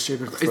dogs stupid? are a bit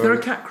stupid. Is there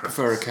a cat Crufts?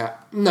 Prefer a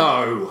cat.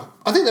 No.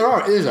 I think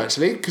there is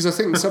actually, because I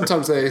think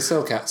sometimes they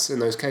sell cats in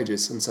those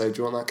cages and say, do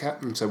you want that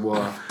cat? And say,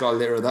 well, I've got a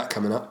litter of that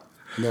coming up.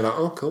 And they're like,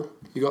 oh, cool.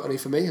 You got any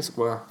for me? I said,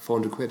 well,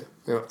 400 quid.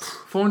 Like,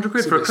 400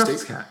 quid for a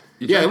Crufts cat?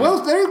 Yeah,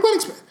 well, they're well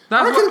expensive.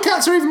 I reckon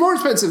cats are even more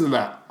expensive than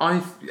that. I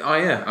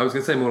was going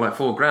to say more like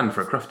 $4,000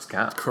 for a Crufts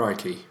cat.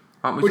 Crikey.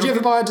 Would you ever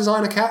buy a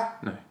designer cat?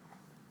 No.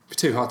 It'd be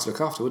too hard to look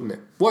after, wouldn't it?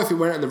 What if it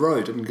went out on the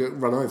road and got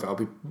run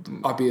over?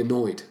 I'd be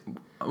annoyed.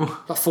 Like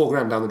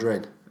 $4,000 down the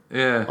drain.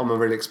 Yeah. I'm a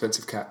really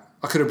expensive cat.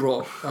 I could have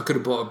bought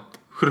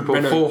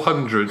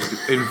 400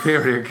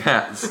 inferior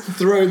cats.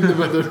 Thrown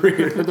them at the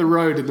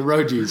road and the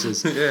road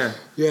users. Yeah.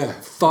 Yeah.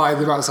 Fired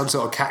them out some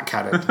sort of cat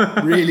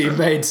cannon. Really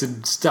made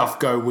some stuff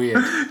go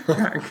weird.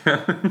 Cat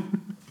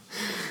cannon.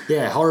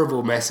 Yeah,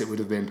 horrible mess it would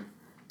have been.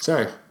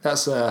 So,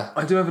 that's...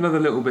 I do have another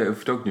little bit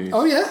of dog news.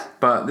 Oh, yeah?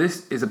 But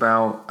this is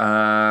about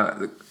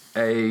a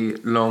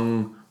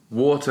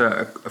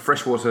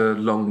freshwater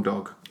long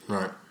dog.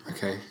 Right,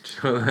 okay.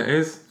 Do you know what that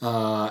is?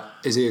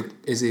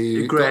 Is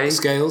he grey. got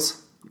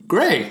scales?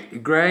 Grey?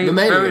 Grey,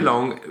 Mammalian. very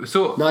long.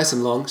 Sort of Nice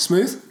and long.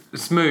 Smooth?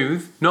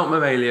 smooth, not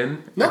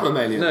mammalian. Not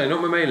mammalian? No,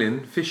 not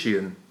mammalian,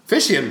 fishian.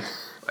 Fishian?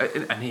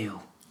 An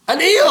eel. An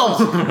eel!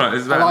 Right,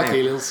 it's I about like an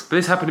eel. eels. But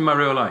this happened in my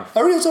real life.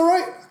 Are eels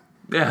alright?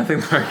 Yeah, I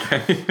think they're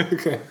okay.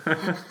 Okay.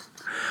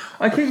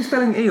 I keep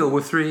spelling eel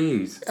with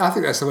 3 E's. I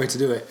think that's the way to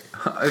do it.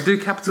 I do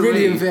capital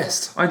Really E.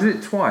 invest. I did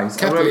it twice.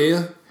 Capital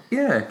eel?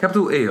 Yeah,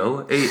 capital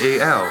eel,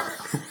 E-E-L.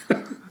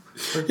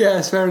 Yeah,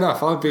 it's fair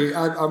enough.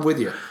 I'm with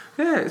you.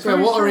 Yeah, it's So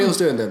very what are strange. eels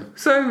doing then?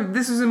 So,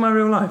 this was in my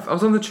real life. I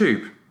was on the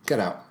tube. Get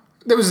out.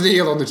 There was an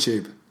eel on the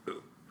tube.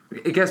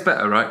 It gets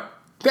better, right?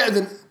 Better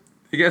than...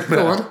 It gets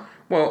better. Go on.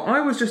 Well, I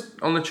was just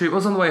on the tube. I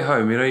was on the way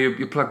home. You know,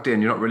 you're plugged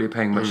in. You're not really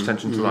paying much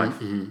attention to life.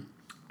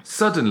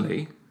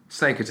 Suddenly,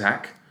 snake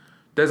attack.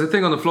 There's a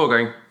thing on the floor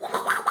going...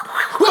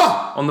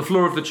 Whoa! on the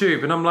floor of the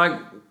tube. And I'm like,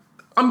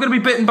 I'm going to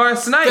be bitten by a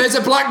snake. There's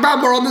a black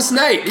mamba on the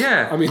snake!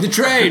 Yeah. I mean, the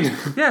train.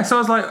 Yeah, so I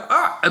was like,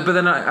 ah! But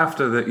then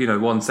after the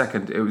 1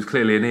 second, it was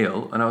clearly an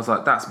eel. And I was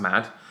like, that's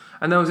mad.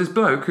 And there was this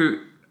bloke who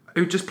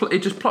just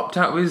plopped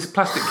out with his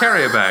plastic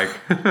carrier bag.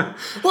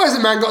 Why has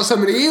the man got so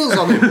many eels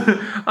on him?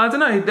 I don't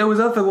know. There was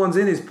other ones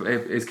in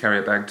his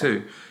carrier bag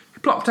too. He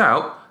plopped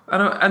out,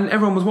 and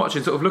everyone was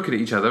watching, sort of looking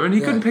at each other, and he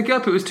couldn't pick it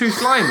up. It was too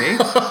slimy.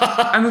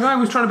 And the guy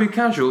was trying to be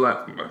casual, like,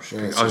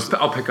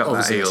 I'll pick up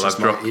that eel I've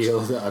dropped. Eel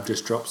that I've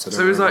just dropped.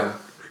 So he was like,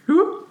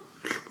 whoop,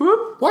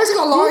 whoop. why has he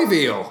got a live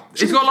eel?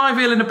 He's got a live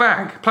eel in a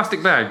bag,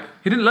 plastic bag.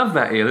 He didn't love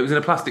that eel. It was in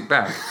a plastic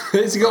bag.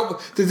 Did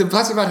the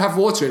plastic man have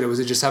water in it, or was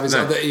it just have his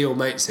other eel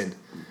mates in?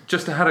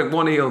 Just had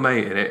one eel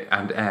mate in it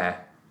and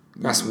air.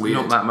 That's weird.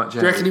 Not that much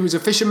air. Do you reckon he was a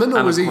fisherman, or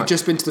And was he quite-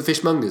 just been to the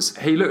fishmongers?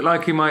 He looked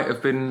like he might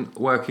have been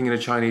working in a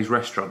Chinese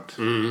restaurant,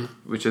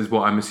 which is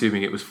what I'm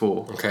assuming it was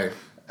for. Okay.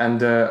 And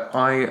but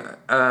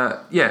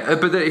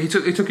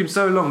it took him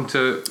so long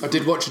to. I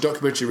did watch a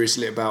documentary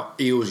recently about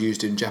eels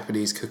used in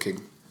Japanese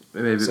cooking.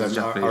 Maybe it So was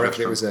Japanese I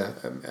reckon it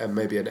restaurant. was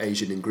maybe an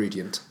Asian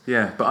ingredient.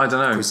 Yeah, but I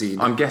don't know. Cuisine.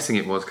 I'm guessing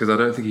it was because I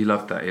don't think he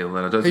loved that eel.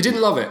 And I don't. He think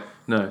didn't love it,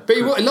 No. but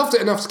he loved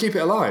it enough to keep it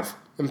alive.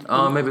 And,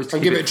 Maybe it's to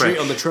and keep give it it a treat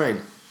fresh. on the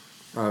train.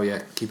 Oh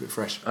yeah, keep it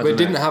fresh. But don't it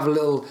didn't know. have a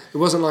little. It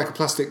wasn't like a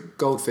plastic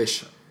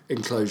goldfish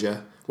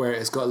enclosure where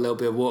it's got a little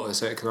bit of water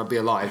so it can be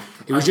alive.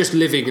 He was just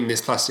living in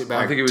this plastic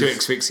bag think it was- to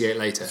asphyxiate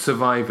later.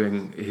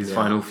 Surviving his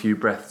final few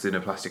breaths in a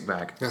plastic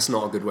bag. That's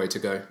not a good way to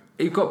go.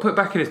 He got put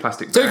back in his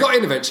plastic bag. So he got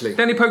in eventually.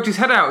 Then he poked his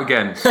head out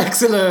again.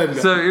 Excellent.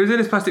 So it was in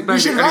his plastic bag.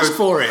 You should and he rush was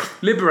for it.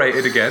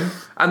 liberated again,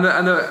 and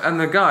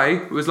the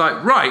guy was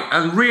like, right,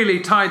 and really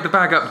tied the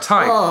bag up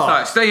tight. Oh.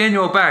 Like, stay in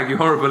your bag, you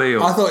horrible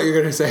eel. I thought you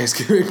were going to say,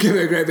 give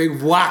it a great big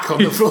whack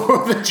on the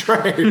floor of the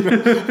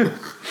train.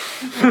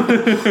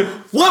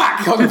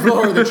 Whack on the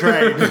floor of the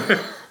train.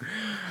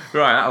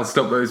 Right, that'll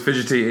stop those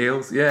fidgety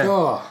eels. Yeah.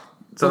 Oh,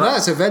 So well,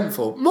 that's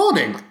eventful.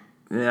 Morning.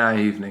 Yeah,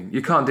 evening.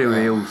 You can't deal with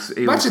eels.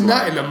 Imagine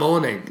that in the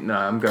morning. No,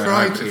 I'm going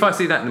Crikey. home. If I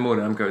see that in the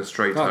morning, I'm going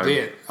straight That'd home. be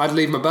it. I'd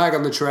leave my bag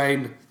on the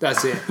train.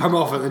 That's it. I'm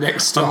off at the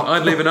next stop.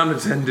 I'd leave an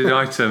unattended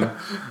item,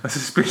 a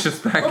suspicious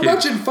package.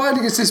 Imagine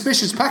finding a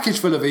suspicious package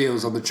full of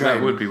eels on the train.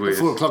 That would be weird. At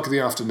 4 o'clock in the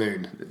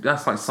afternoon.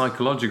 That's like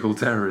psychological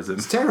terrorism.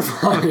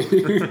 Terrifying.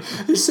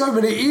 There's so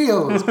many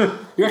eels.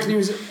 You reckon he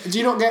was... Do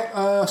you not get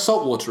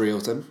saltwater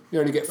eels then? You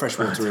only get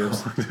freshwater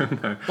eels. I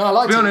don't know. No, I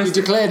liked To be it. honest-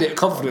 You declared it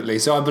confidently,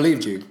 so I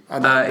believed you.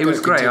 And It was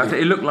grey.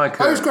 It looked like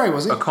it was grey,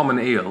 was it? a common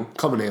eel.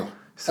 Common eel.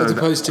 So as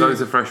opposed to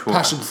those are freshwater.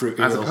 passion fruit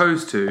eel. As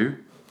opposed to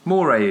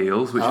moray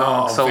eels, which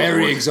are Oh, saltwater.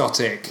 very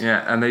exotic.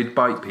 Yeah, and they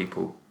bite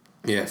people.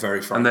 Yeah,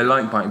 very fun. And they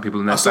like biting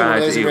people, and they're I saw one bad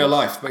of those in eels. real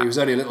life, but he was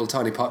only a little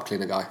tiny pipe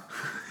cleaner guy.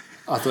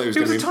 I thought he was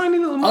He going was to a be... tiny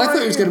little I thought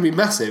moray he was going to be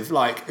massive,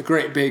 like a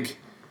great big,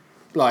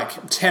 like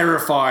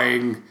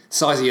terrifying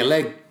size of your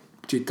leg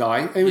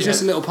guy. He was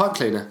just a little pipe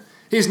cleaner.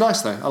 He was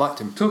nice though. I liked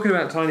him. Talking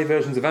about tiny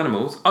versions of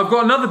animals, I've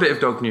got another bit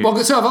of dog news. Well,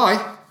 so have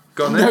I.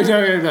 Go on No,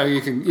 then.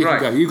 you can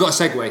Right. go. You've got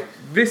a segue.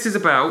 This is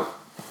about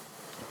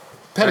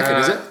Pelican,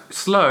 is it?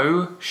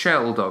 slow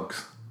shell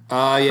dogs.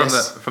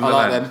 Yes. From I the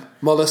like land. them.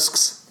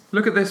 Mollusks.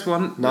 Look at this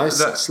one. Nice.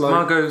 That Slow.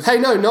 Margot's Hey,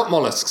 no, not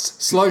mollusks.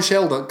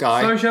 Slow-shelled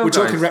guy. Slow-shelled We're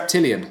talking guys.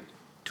 reptilian.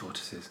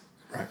 tortoises.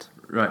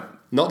 Right.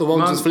 Not the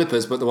ones with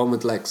flippers, but the one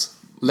with legs.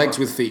 Legs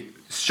with feet.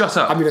 Shut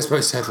up. I mean, I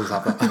suppose turtles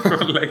have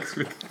that. Legs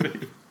with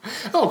feet.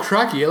 Oh,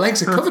 craggy, your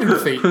legs are covered in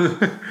feet.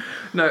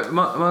 No,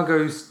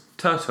 Margot's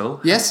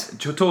turtle. Yes?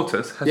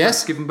 Tortoise has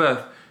Yes? given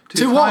birth to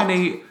To what?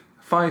 tiny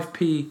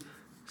 5p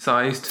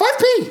sized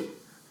 5p!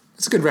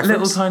 That's a good reference.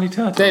 little tiny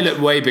turtle. They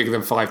look way bigger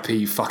than 5p,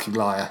 you fucking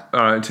liar.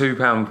 Alright,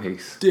 £2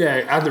 piece.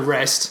 Yeah, and the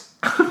rest.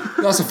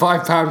 That's a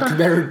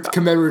 £5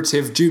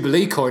 commemorative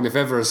Jubilee coin if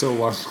ever I saw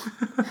one.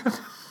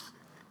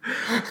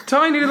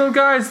 Tiny little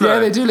guys though. Yeah,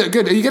 they do look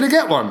good. Are you going to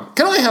get one?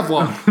 Can I have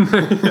one?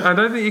 I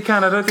don't think you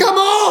can. Come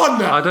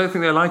on! I don't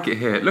think they like it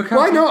here. Look how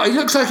Why not? He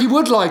looks like he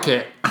would like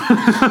it.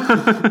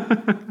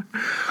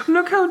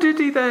 Look how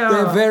diddy they are.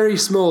 They're very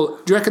small.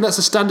 Do you reckon that's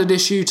a standard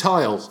issue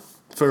tile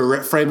for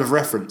a frame of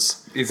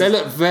reference? They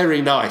look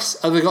very nice.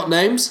 Have they got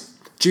names?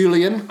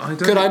 Julian?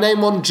 Could I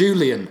name one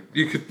Julian?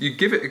 You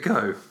give it a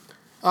go.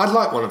 I'd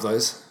like one of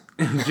those.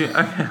 Okay,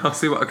 I'll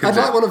see what I can do.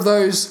 I'd like one of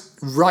those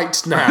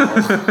right now.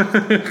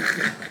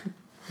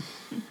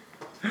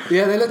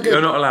 Yeah, they look good.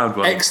 You're not allowed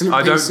one. Excellent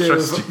I don't piece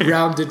trust of you.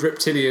 rounded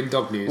reptilian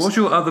dog news. What's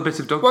your other bit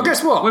of dog Well, news?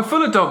 guess what? We're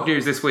full of dog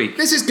news this week.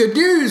 This is good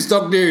news,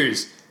 dog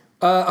news.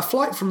 A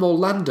flight from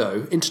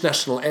Orlando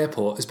International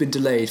Airport has been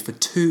delayed for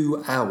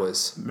 2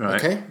 hours. Right.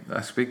 Okay?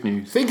 That's big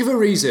news. Think of a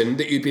reason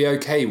that you'd be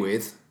okay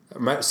with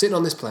sitting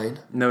on this plane,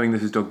 Knowing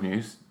this is dog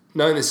news.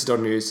 knowing this is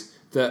dog news,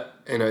 that,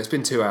 it's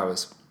been 2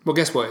 hours. Well,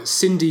 guess what? It's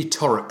Cindy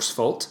Torok's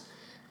fault.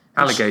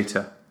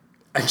 Alligator.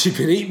 And she'd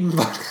been eaten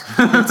by...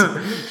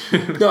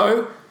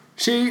 No,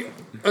 she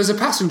was a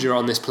passenger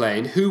on this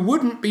plane who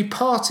wouldn't be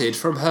parted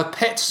from her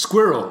pet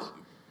squirrel.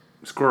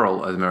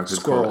 Squirrel, as Americans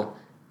call it. Squirrel.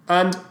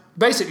 And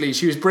basically,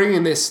 she was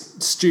bringing this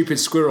stupid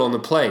squirrel on the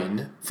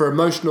plane for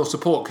emotional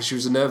support because she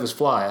was a nervous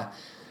flyer.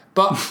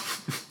 But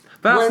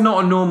That's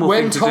not a normal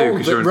thing to do. when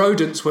 'cause told you're that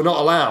rodents were not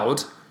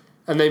allowed,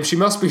 and then she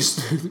must be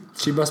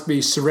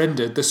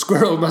surrendered, the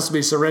squirrel must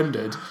be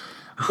surrendered,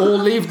 or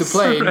leave the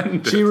plane,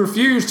 Surrendered. she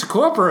refused to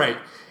cooperate.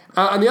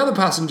 And the other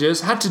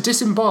passengers had to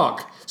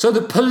disembark so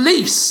the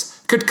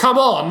police could come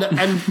on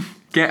and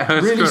get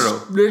her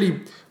squirrel.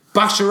 really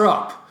bash her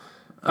up.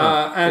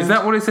 And Is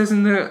that what it says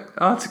in the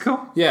article?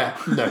 yeah,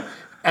 no.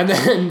 And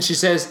then she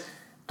says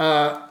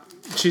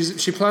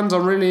she plans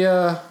on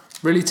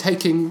really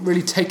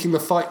taking the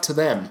fight to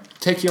them,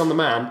 taking on the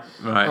man.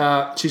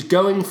 Right. She's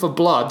going for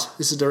blood.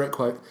 This is a direct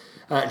quote.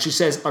 She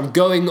says, "I'm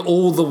going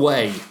all the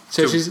way."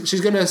 So she's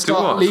going to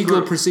start what? legal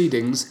Squirrel?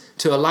 proceedings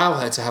to allow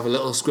her to have a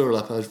little squirrel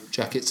up her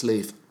jacket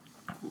sleeve.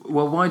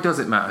 Well, why does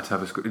it matter to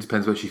have a squirrel? It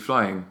depends where she's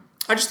flying.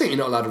 I just think you're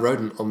not allowed a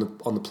rodent on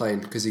the plane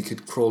because he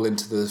could crawl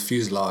into the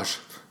fuselage.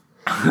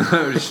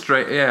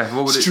 Straight, yeah.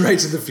 What would it? Straight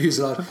to the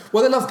fuselage.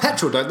 Well, they love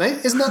petrol, don't they?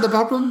 Isn't that the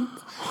problem?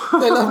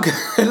 They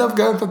love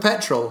going for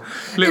petrol.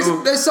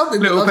 There's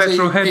something that little loves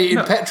petrol head eating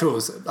nut.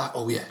 petrels. Like,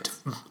 oh yeah.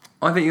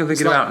 I think you're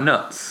thinking like- about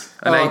nuts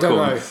and I don't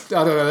know. acorns.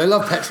 I don't know. They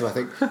love petrol, I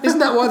think. Isn't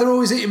that why they're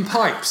always eating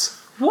pipes?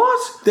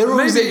 What? They're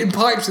always Maybe- eating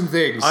pipes and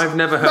things. I've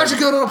never heard- Imagine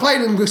going on a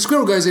plane and the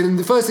squirrel goes in and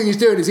the first thing he's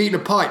doing is eating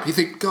a pipe. You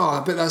think,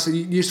 God, I bet that's a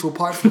useful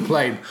pipe for the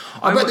plane.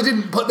 I bet they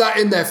didn't put that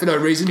in there for no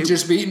reason,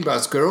 just to be eaten by a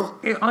squirrel.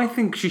 I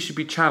think she should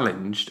be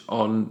challenged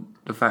on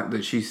the fact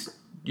that she's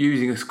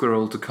using a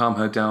squirrel to calm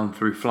her down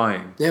through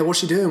flying. Yeah, what's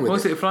she doing with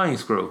What's it? it, a flying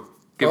squirrel?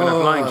 Giving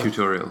her flying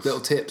tutorials. Little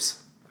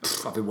tips.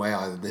 Pff, I've been way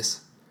higher than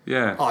this.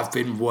 Yeah. I've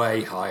been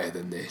way higher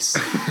than this.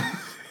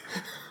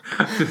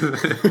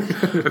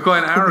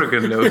 Quite an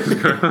arrogant little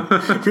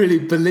squirrel. Really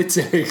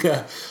belittling.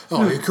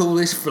 You call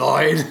this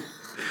flying?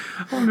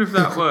 I wonder if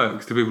that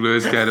works to people who are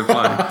scared of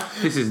flying.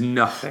 This is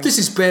nothing. This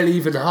is barely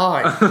even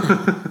high.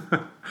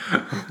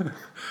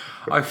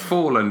 I've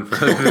fallen for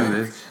doing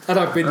this. And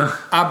I've been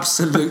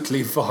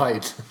absolutely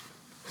fine.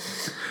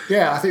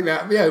 Yeah, I think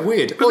that,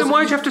 weird. But then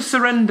why'd you have to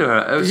surrender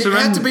her? It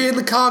had to be in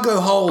the cargo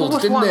hold,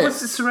 didn't it?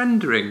 What's it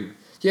surrendering?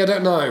 Yeah, I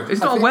don't know.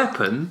 It's not a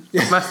weapon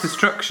of mass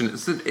destruction.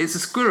 It's a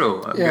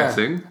squirrel, I'm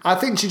guessing. I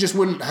think she just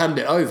wouldn't hand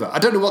it over. I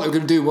don't know what they were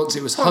going to do once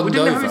it was hung We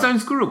didn't over. have his own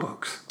squirrel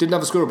box. Didn't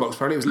have a squirrel box,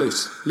 apparently. It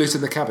was loose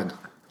in the cabin.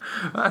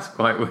 That's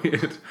quite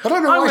weird. I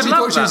don't know why would she love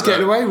thought she was that,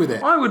 getting though. away with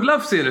it. I would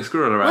love seeing a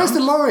squirrel around. Where's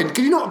the line?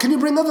 Can you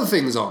bring other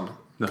things on?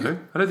 No, I don't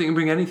think you can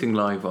bring anything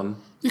live on.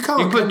 You can't.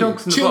 You can put can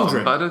dogs in the Children.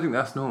 bottom, but I don't think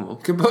that's normal.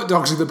 You can put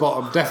dogs in the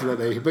bottom,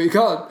 definitely, but you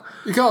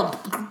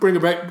can't bring a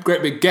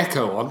great big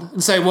gecko on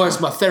and say, "Well, it's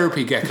my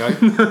therapy gecko."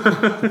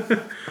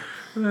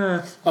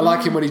 I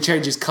like him when he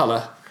changes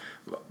colour.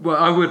 Well,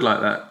 I would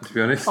like that, to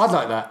be honest. I'd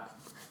like that.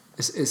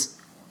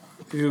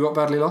 Have you got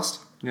badly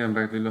lost? Yeah, I'm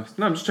badly lost.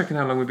 No, I'm just checking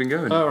how long we've been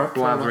going. Oh, right,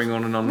 Blathering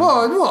on and on.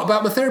 Well, and what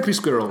about my therapy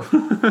squirrel?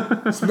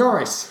 It's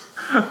nice.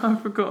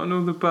 I've forgotten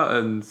all the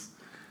buttons.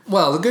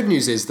 Well, the good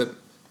news is that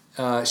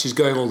she's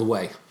going all the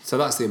way, so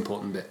that's the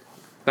important bit.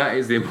 That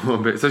is the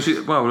important bit. So,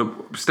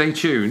 stay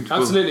tuned.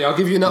 Absolutely, I'll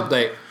give you an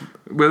update.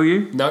 Will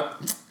you? No.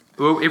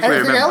 Well, if we Anything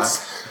remember.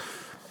 else?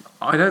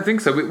 I don't think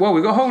so. We've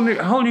got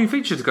a whole new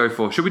feature to go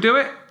for. Should we do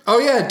it? Oh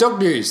yeah, dog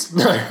news.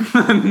 No.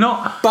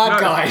 Not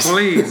Bad guys.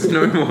 Please,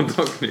 no more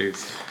dog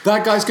news.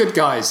 Bad guys, good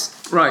guys.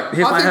 Right,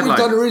 here's my I think headline. we've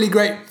done a really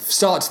great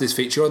start to this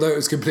feature, although it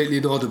was completely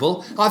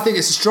inaudible. I think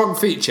it's a strong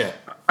feature.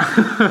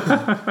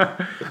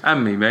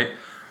 And me, mate.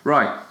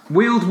 Right,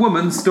 wheeled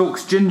woman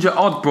stalks ginger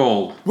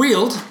oddball.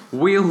 Wheeled?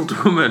 Wheeled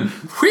woman.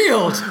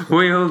 Wheeled?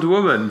 Wheeled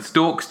woman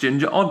stalks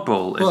ginger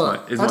oddball. Well,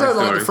 Is I my don't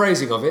like story. the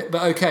phrasing of it,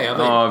 but okay. I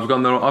mean, Oh, I've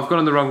gone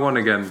on the wrong one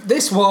again.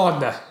 this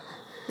one.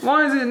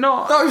 Why is it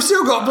not? Oh, we've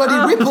still got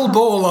bloody Ripple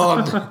Ball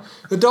on.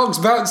 The dog's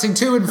bouncing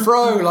to and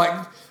fro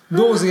like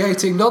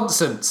nauseating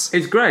nonsense.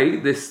 It's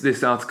great,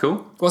 this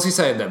article. What's he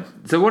saying then?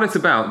 So what it's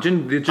about,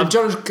 I'm going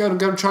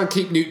to try and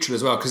keep neutral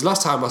as well, because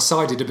last time I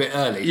sided a bit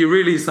early. you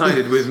really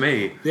sided with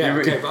me. Yeah, You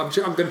re- okay, but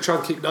I'm going to try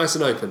and keep nice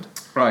and open.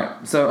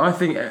 Right, so I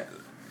think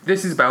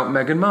this is about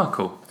Meghan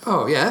Markle.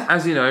 Oh, yeah?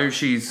 As you know,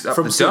 she's up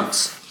From the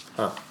Suits.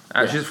 duffs.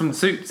 Oh, She's from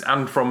Suits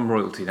and from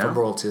Royalty now. from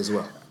royalty as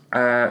well.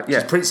 Yeah,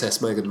 She's Princess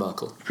Meghan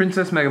Markle.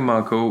 Princess Meghan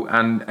Markle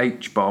and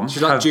H-Bomb.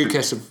 She's like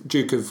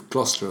Duke of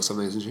Gloucester or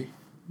something, isn't she?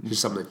 She's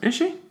something. Is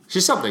she?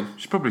 She's something.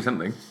 She's probably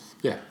something.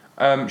 Yeah.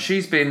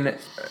 She's been...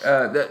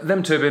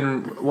 them two have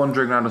been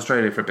wandering around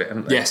Australia for a bit,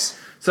 haven't they? Yes.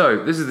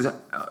 So, this is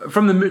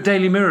from the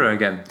Daily Mirror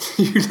again.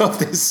 You love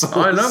this source.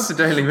 I love the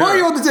Daily Mirror. Why are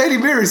you on the Daily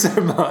Mirror so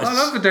much? I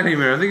love the Daily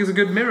Mirror. I think it's a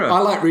good mirror. I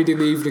like reading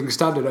the Evening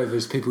Standard over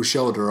people's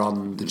shoulder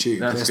on the tube.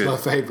 That's good. my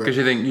favourite. Because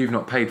you think you've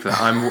not paid for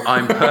that.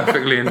 I'm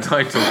perfectly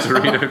entitled to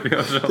read over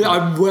your shoulder.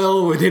 I'm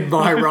well within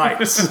my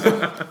rights.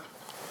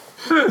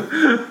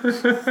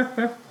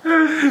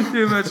 Can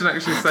you imagine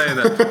actually saying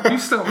that? You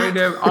stop me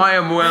now. I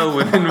am well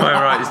within my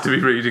rights to be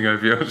reading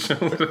over your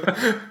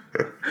shoulder.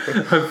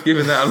 I've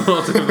given that a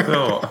lot of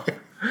thought.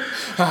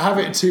 I have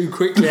it too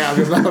quickly out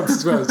of my mouth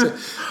as well. So,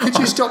 could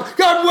you stop?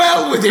 I'm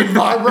well within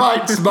my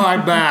rights, my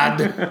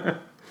man.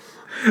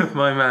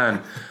 My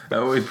man. That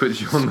always puts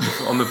you on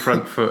the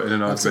front foot in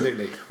an argument.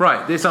 Absolutely.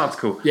 Right, this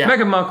article. Yeah.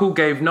 Meghan Markle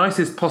gave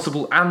nicest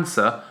possible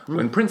answer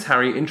when Prince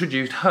Harry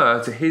introduced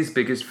her to his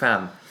biggest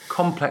fan.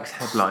 Complex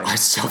headline. I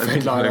stop I think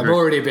headline. you'll I'm agree.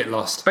 already a bit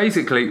lost.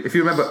 Basically, if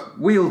you remember,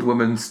 wheeled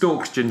woman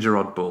stalks ginger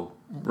oddball.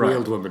 Right.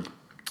 Wheeled woman.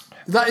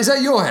 Is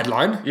that your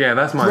headline? Yeah,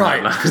 that's my Right,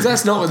 headline. because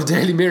that's not what the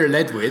Daily Mirror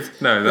led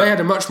with. No, they had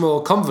a much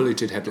more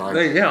convoluted headline.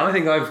 Yeah, I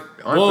think I've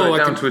Whoa, put it I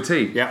down can- to a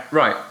T. Yeah.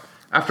 Right.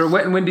 After a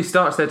wet and windy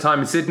start to their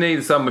time in Sydney,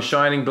 the sun was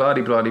shining,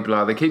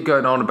 blah-de-blah-de-blah. They keep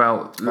going on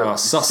about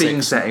Sussex.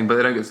 scene setting, but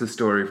they don't get to the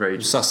story for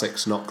ages.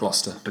 Sussex, not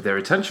Gloucester. But their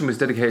attention was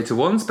dedicated to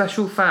one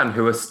special fan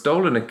who has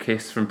stolen a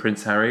kiss from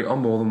Prince Harry on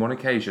more than one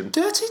occasion.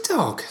 Dirty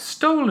dog.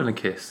 Stolen a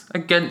kiss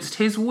against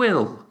his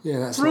will. Yeah,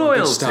 that's Royalty. not a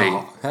good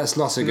start. That's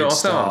not a good Not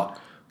start.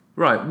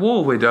 Right,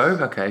 war widow.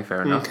 Okay,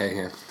 fair enough. Okay,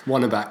 yeah.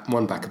 One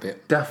back a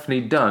bit. Daphne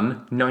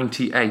Dunn,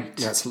 98.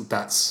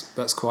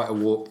 That's quite a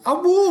war. A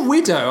war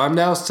widow. I'm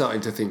now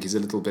starting to think is a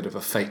little bit of a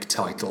fake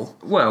title.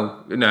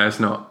 Well, no, it's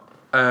not.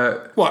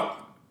 What?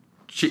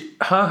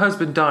 Her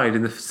husband died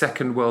in the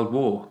Second World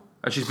War,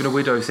 and she's been a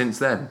widow since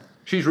then.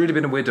 She's really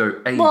been a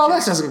widow ages. Well,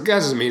 that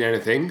doesn't mean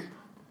anything.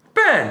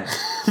 Ben!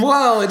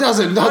 Well, it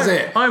doesn't, does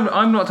it?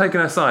 I'm not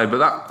taking her side, but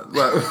that...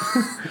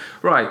 Well,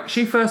 right,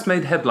 she first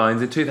made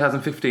headlines in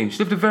 2015. She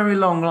lived a very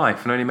long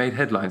life and only made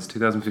headlines in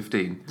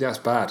 2015. That's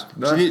bad.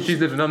 She's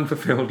lived an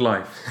unfulfilled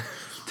life.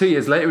 2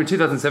 years later, in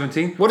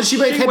 2017... What did she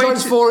make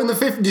headlines for in the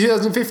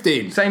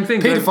 2015? Same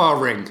thing.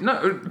 Paedophile ring.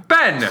 No,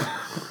 Ben!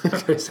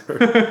 Okay,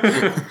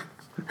 sorry.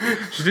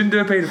 She didn't do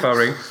a paedophile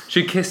ring.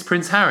 She kissed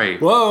Prince Harry.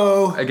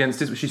 Whoa. Against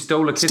his... She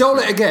stole a kiss. Stole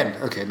it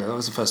again. Okay, no, that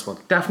was the first one.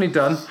 Daphne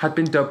Dunn had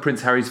been dubbed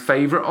Prince Harry's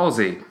favourite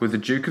Aussie, with the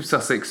Duke of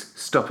Sussex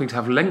stopping to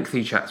have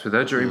lengthy chats with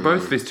her during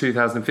both of his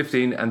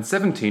 2015 and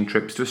 17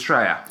 trips to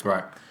Australia.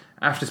 Right.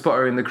 After spotting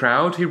her in the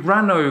crowd, he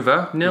ran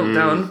over, knelt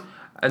down,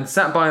 and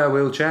sat by her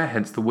wheelchair,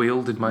 hence the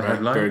wheeled in my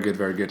headline. Very good,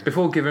 very good.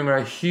 Before giving her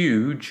a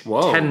huge,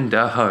 Whoa.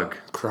 tender hug.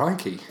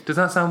 Crikey. Does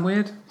that sound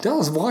weird? It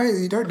does. Why?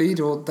 You don't need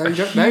all...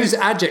 Those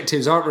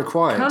adjectives aren't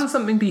required. Can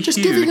something be Just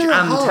huge giving her a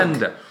and hug.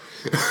 tender?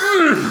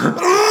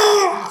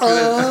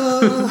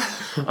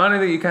 I don't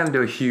think you can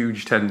do a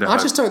huge, tender I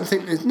hug. just don't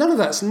think... None of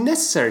that's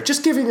necessary.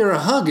 Just giving her a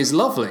hug is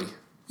lovely.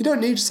 You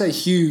don't need to say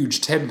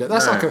huge, tender.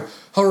 That's No. like a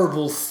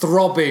horrible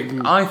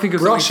throbbing I think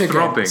of brush something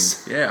throbbing.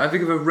 against. Yeah, I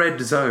think of a red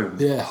zone.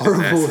 Yeah, There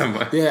horrible.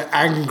 somewhere. Yeah,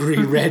 angry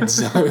red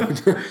zone.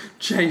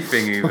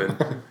 Chafing even.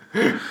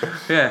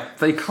 Yeah,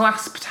 they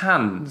clasped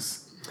hands.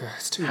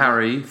 It's too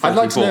Harry, 34. I'd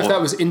like to know if that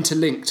was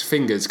interlinked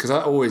fingers,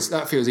 because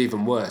that feels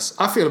even worse.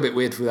 I feel a bit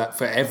weird for that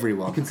for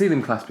everyone. You can see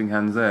them clasping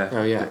hands there.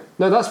 Oh yeah.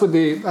 No, that's with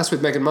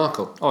Meghan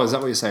Markle. Oh, is that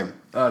what you're saying?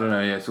 I don't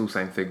know, yeah, it's all the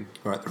same thing.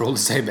 Right, they're all the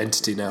same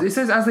entity now. It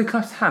says, as they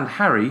clasped hand,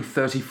 Harry,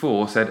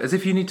 34, said, as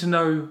if you need to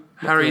know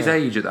Harry's Yeah.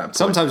 age at that point.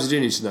 Sometimes you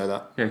do need to know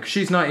that. Yeah, because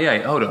she's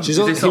 98. Hold on. He Is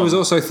this on? was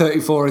also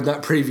 34 in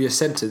that previous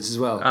sentence as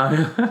well.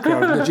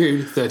 Grabbing the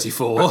June,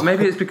 34.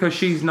 Maybe it's because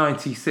she's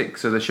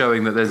 96, so they're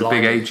showing that there's a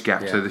big Blimey. age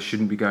gap, so Yeah. this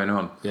shouldn't be going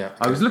on. Yeah,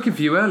 I was looking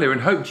for you earlier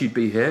and hoped you'd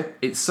be here.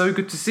 It's so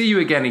good to see you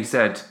again, he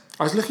said.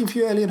 I was looking for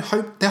you earlier and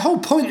hope... The whole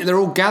point is they're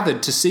all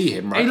gathered to see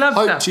him, right? He loves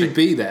hoped Daphne. you'd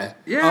be there.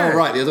 Yeah. Oh,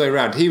 right, the other way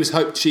around. He was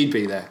hoped she'd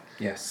be there.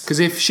 Yes. Because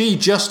if she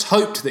just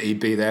hoped that he'd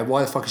be there,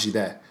 why the fuck is she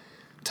there?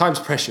 Time's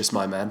precious,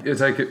 my man. You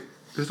take it.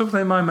 Stop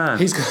saying my man.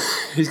 He's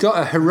got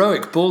a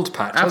heroic bald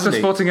patch, After hasn't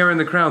he? spotting her in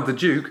the crowd, the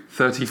Duke,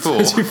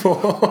 34,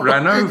 34.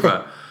 ran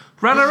over.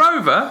 Ran her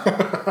over?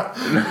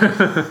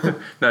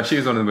 No, she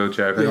was on in the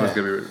wheelchair. If anyone's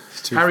going to be rude.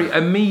 Harry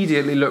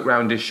immediately looked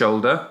round his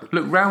shoulder.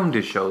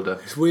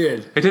 It's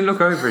weird. He didn't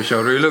look over his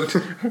shoulder. He looked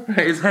at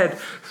his head,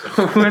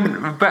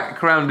 went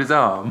back round his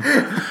arm,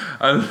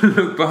 and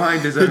looked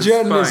behind his own The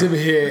journalism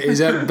spine. here is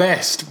at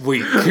best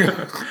weak.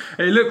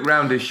 He looked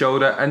round his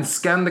shoulder and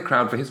scanned the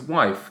crowd for his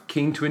wife,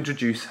 keen to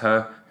introduce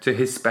her to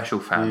his special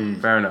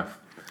fan. Fair enough.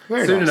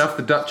 Very Soon nice. enough,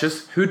 the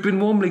Duchess, who'd been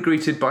warmly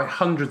greeted by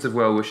hundreds of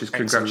well-wishers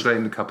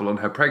congratulating the couple on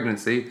her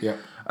pregnancy, Yeah.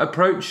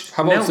 approached,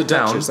 How knelt old's the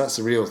down. Duchess? That's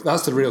the real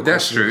question.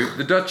 That's true.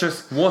 The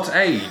Duchess, what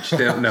age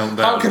knelt down?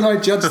 How can I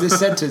judge this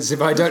sentence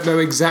if I don't know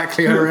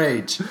exactly her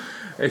age?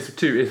 It's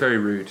very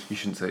rude. You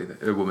shouldn't say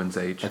that, a woman's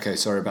age. Okay,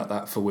 sorry about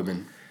that for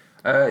women.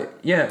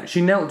 Yeah, she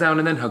knelt down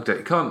and then hugged it.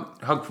 You can't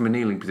hug from a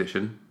kneeling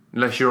position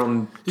unless you're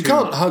on. You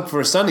can't hug for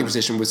a standing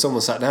position with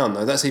someone sat down,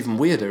 though. That's even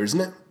weirder,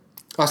 isn't it?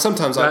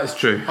 That's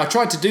true. I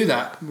tried to do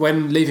that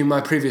when leaving my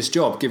previous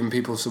job, giving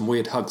people some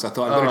weird hugs. I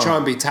thought I'm going to try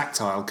and be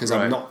tactile because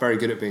Right. I'm not very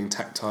good at being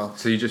tactile.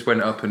 So you just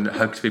went up and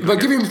hugged people. But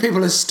again. giving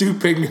people a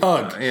stooping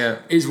hug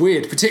is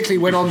weird, particularly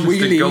when on Just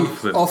to golf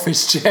wheelie them.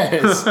 office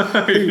chairs.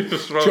 You're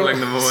just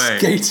rolling them away.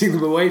 Skating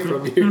them away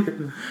from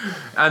you.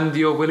 And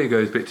your willy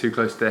goes a bit too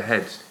close to their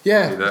head. to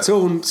Yeah, do that. it's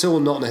all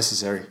not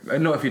necessary.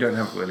 Not if you don't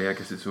have a willy, I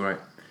guess it's all right.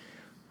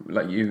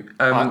 Like you.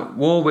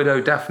 War widow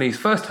Daphne's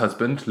first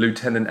husband,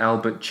 Lieutenant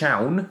Albert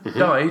Chown,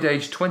 died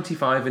aged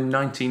 25 in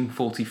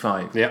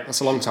 1945. Yeah, that's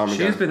a long time She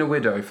ago. has been a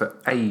widow for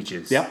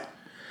ages. Yep.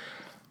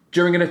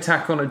 During an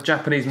attack on a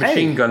Japanese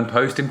machine gun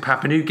post in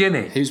Papua New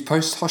Guinea. He was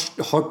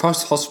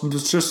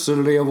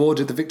post-hospitally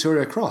awarded the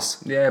Victoria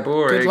Cross. Yeah,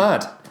 boring. Good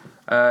lad.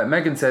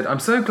 Megan said, I'm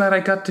so glad I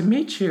got to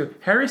meet you.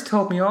 Harry's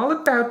told me all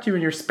about you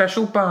and your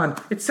special bond.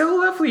 It's so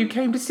lovely you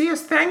came to see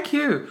us. Thank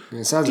you.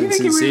 It sounds Do you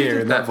think he insincere really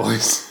did in that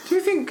voice. Do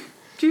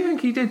you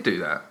think he did do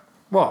that?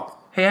 What?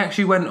 He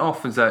actually went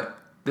off and said,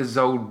 this is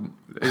old.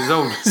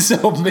 So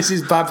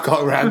Mrs.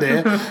 Babcock around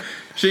here.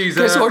 She's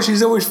Guess what?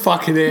 She's always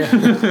fucking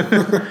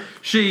here.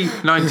 She,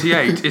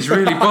 98, is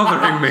really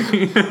bothering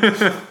me.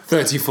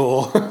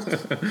 34.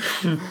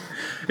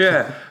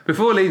 Yeah.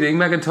 Before leaving,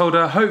 Megan told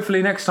her,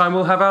 hopefully next time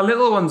we'll have our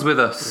little ones with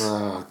us.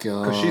 Oh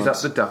god. Because she's up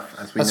the duff,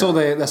 as we That's know.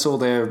 all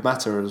they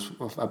matter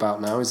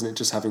about now, isn't it?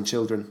 Just having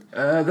children.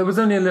 There was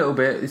only a little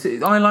bit.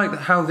 I like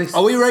how this...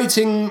 Are we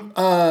rating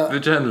the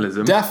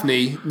journalism.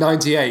 Daphne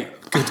 98?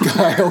 Good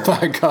guy or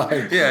bad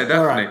guy? Yeah,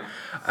 All right.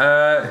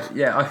 definitely.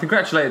 Yeah, I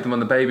congratulated them on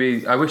the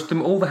baby. I wish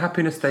them all the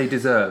happiness they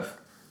deserve.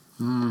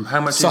 How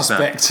much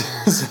Suspect.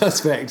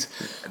 Suspect.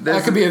 I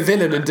There's- could be a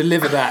villain and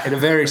deliver that in a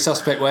very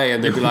suspect way,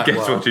 and they'd be is that? like, Guess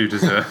well, what you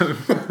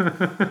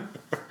deserve.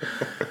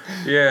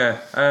 Yeah.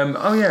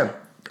 Oh, yeah.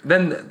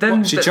 Then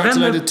she then chucked a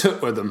load the, of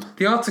toot with them.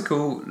 the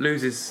article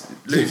loses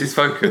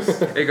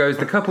focus. It goes,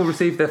 the couple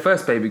received their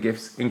first baby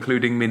gifts,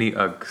 including mini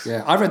Uggs.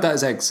 Yeah, I read that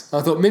as eggs.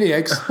 I thought mini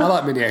eggs. I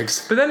like mini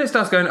eggs. But then it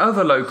starts going,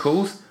 other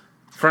locals,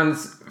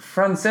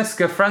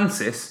 Francesca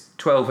Francis,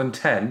 12 and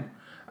 10,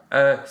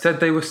 said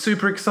they were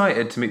super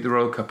excited to meet the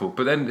royal couple.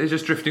 But then it's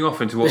just drifting off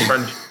into what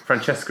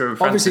Francesca and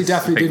Francis Obviously,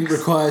 Daphne thinks. didn't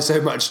require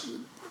so much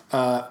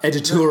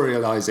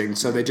editorialising,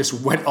 so they just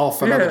went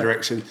off another Yeah.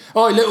 direction.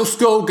 Oh, little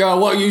schoolgirl,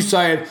 what are you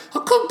saying? I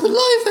couldn't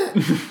believe it.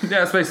 Yeah,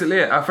 that's basically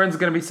it. Our friends are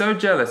going to be so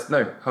jealous.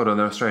 No, hold on,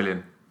 they're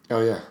Australian.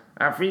 Oh, yeah.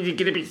 Our friends are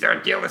going to be so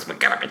jealous. We're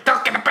going to be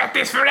talking about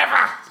this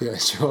forever. Yeah,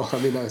 sure. I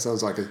mean, that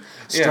sounds like a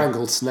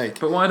strangled snake.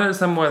 But I don't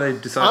understand why they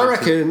decided I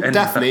reckon to end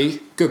Daphne,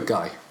 good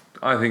guy.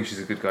 I think she's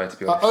a good guy, to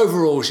be honest.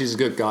 Overall, she's a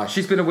good guy.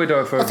 She's been a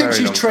widow for a I think very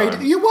she's long traded.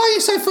 time. Why are you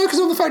so focused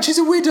on the fact she's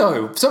a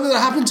widow? Something that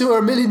happened to her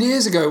a million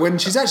years ago when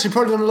she's actually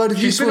probably done a load of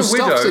She's useful been a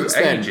stuff widow since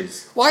then.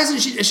 ages. Why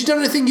hasn't she? Has she done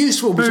anything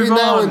useful between Move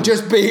now on. and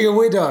just being a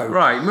widow?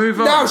 Right, move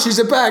on. Now she's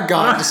a bad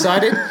guy, I've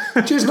decided.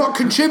 She's not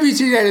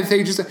contributing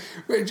anything. Just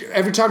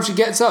every time she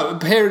gets up,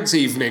 parents'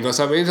 evening or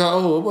something, it's like,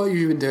 oh, what have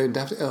you been doing,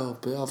 Daphne? Oh,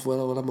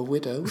 well, I'm a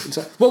widow. It's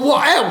like, well,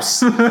 what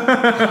else?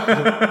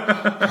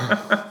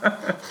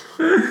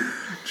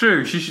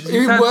 True. She's Are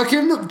you had,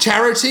 working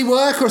charity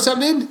work or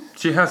something?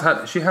 she has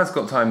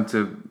got time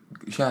to.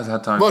 She has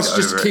had time Well, to she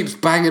get just over keeps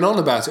banging on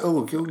about it.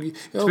 Oh, be honest,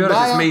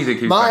 it's me that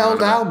keeps my banging on old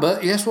about it.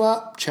 Albert, guess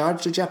what?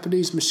 Charged a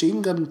Japanese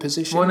machine gun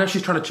position. Well, now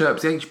she's trying to chirp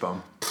the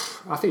H-bomb.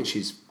 I think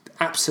she's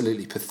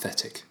absolutely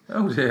pathetic.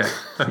 Oh dear.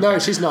 No,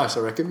 she's nice,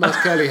 I reckon. Nice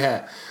curly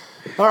hair.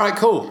 All right,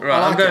 cool. Right,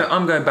 I like it.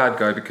 I'm going bad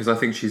guy because I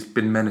think she's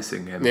been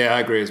menacing him. Yeah, I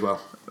agree as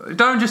well.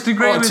 Don't just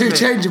agree Oh, with too me.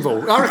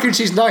 changeable. I reckon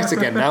she's nice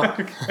again now.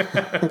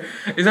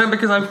 Is that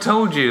because I've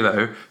told you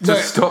though to No.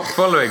 stop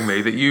following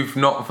me that you've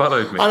not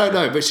followed me? I don't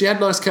know, but she had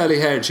nice curly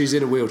hair and she's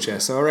in a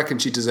wheelchair, so I reckon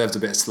she deserves a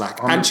bit of slack.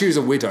 And she was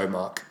a widow,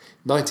 Mark.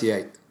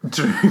 98.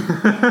 True.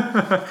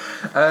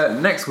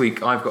 Next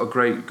week I've got a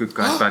great good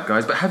guys, bad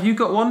guys. But have you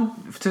got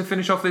one to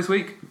finish off this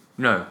week?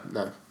 No.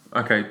 No.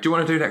 Okay. Do you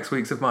want to do next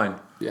week's of mine?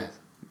 Yeah.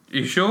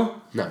 You sure?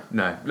 No.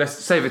 No. Let's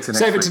save it to next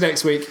Save week. it to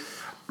next week.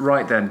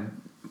 Right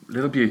then.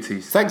 Little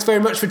beauties. Thanks very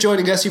much for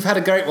joining us. You've had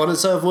a great one, and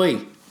so have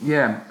we.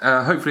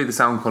 Yeah, hopefully the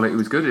sound quality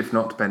was good. If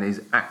not, Ben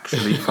is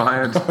actually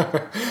fired.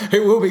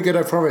 It will be good,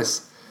 I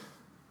promise.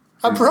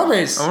 I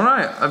promise. All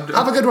right.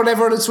 Have a good one,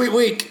 everyone, and sweet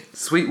week.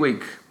 Sweet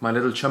week. My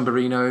little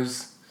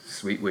chumberinos.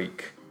 Sweet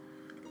week.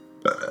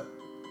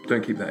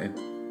 Don't keep that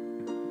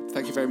in.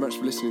 Thank you very much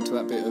for listening to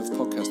that bit of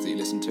podcast that you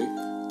listened to.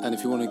 And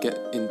if you want to get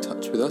in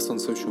touch with us on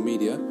social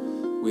media,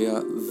 we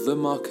are The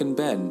Mark and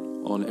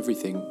Ben on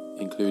everything,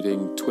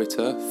 including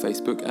Twitter,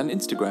 Facebook and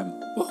Instagram.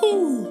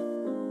 Woohoo!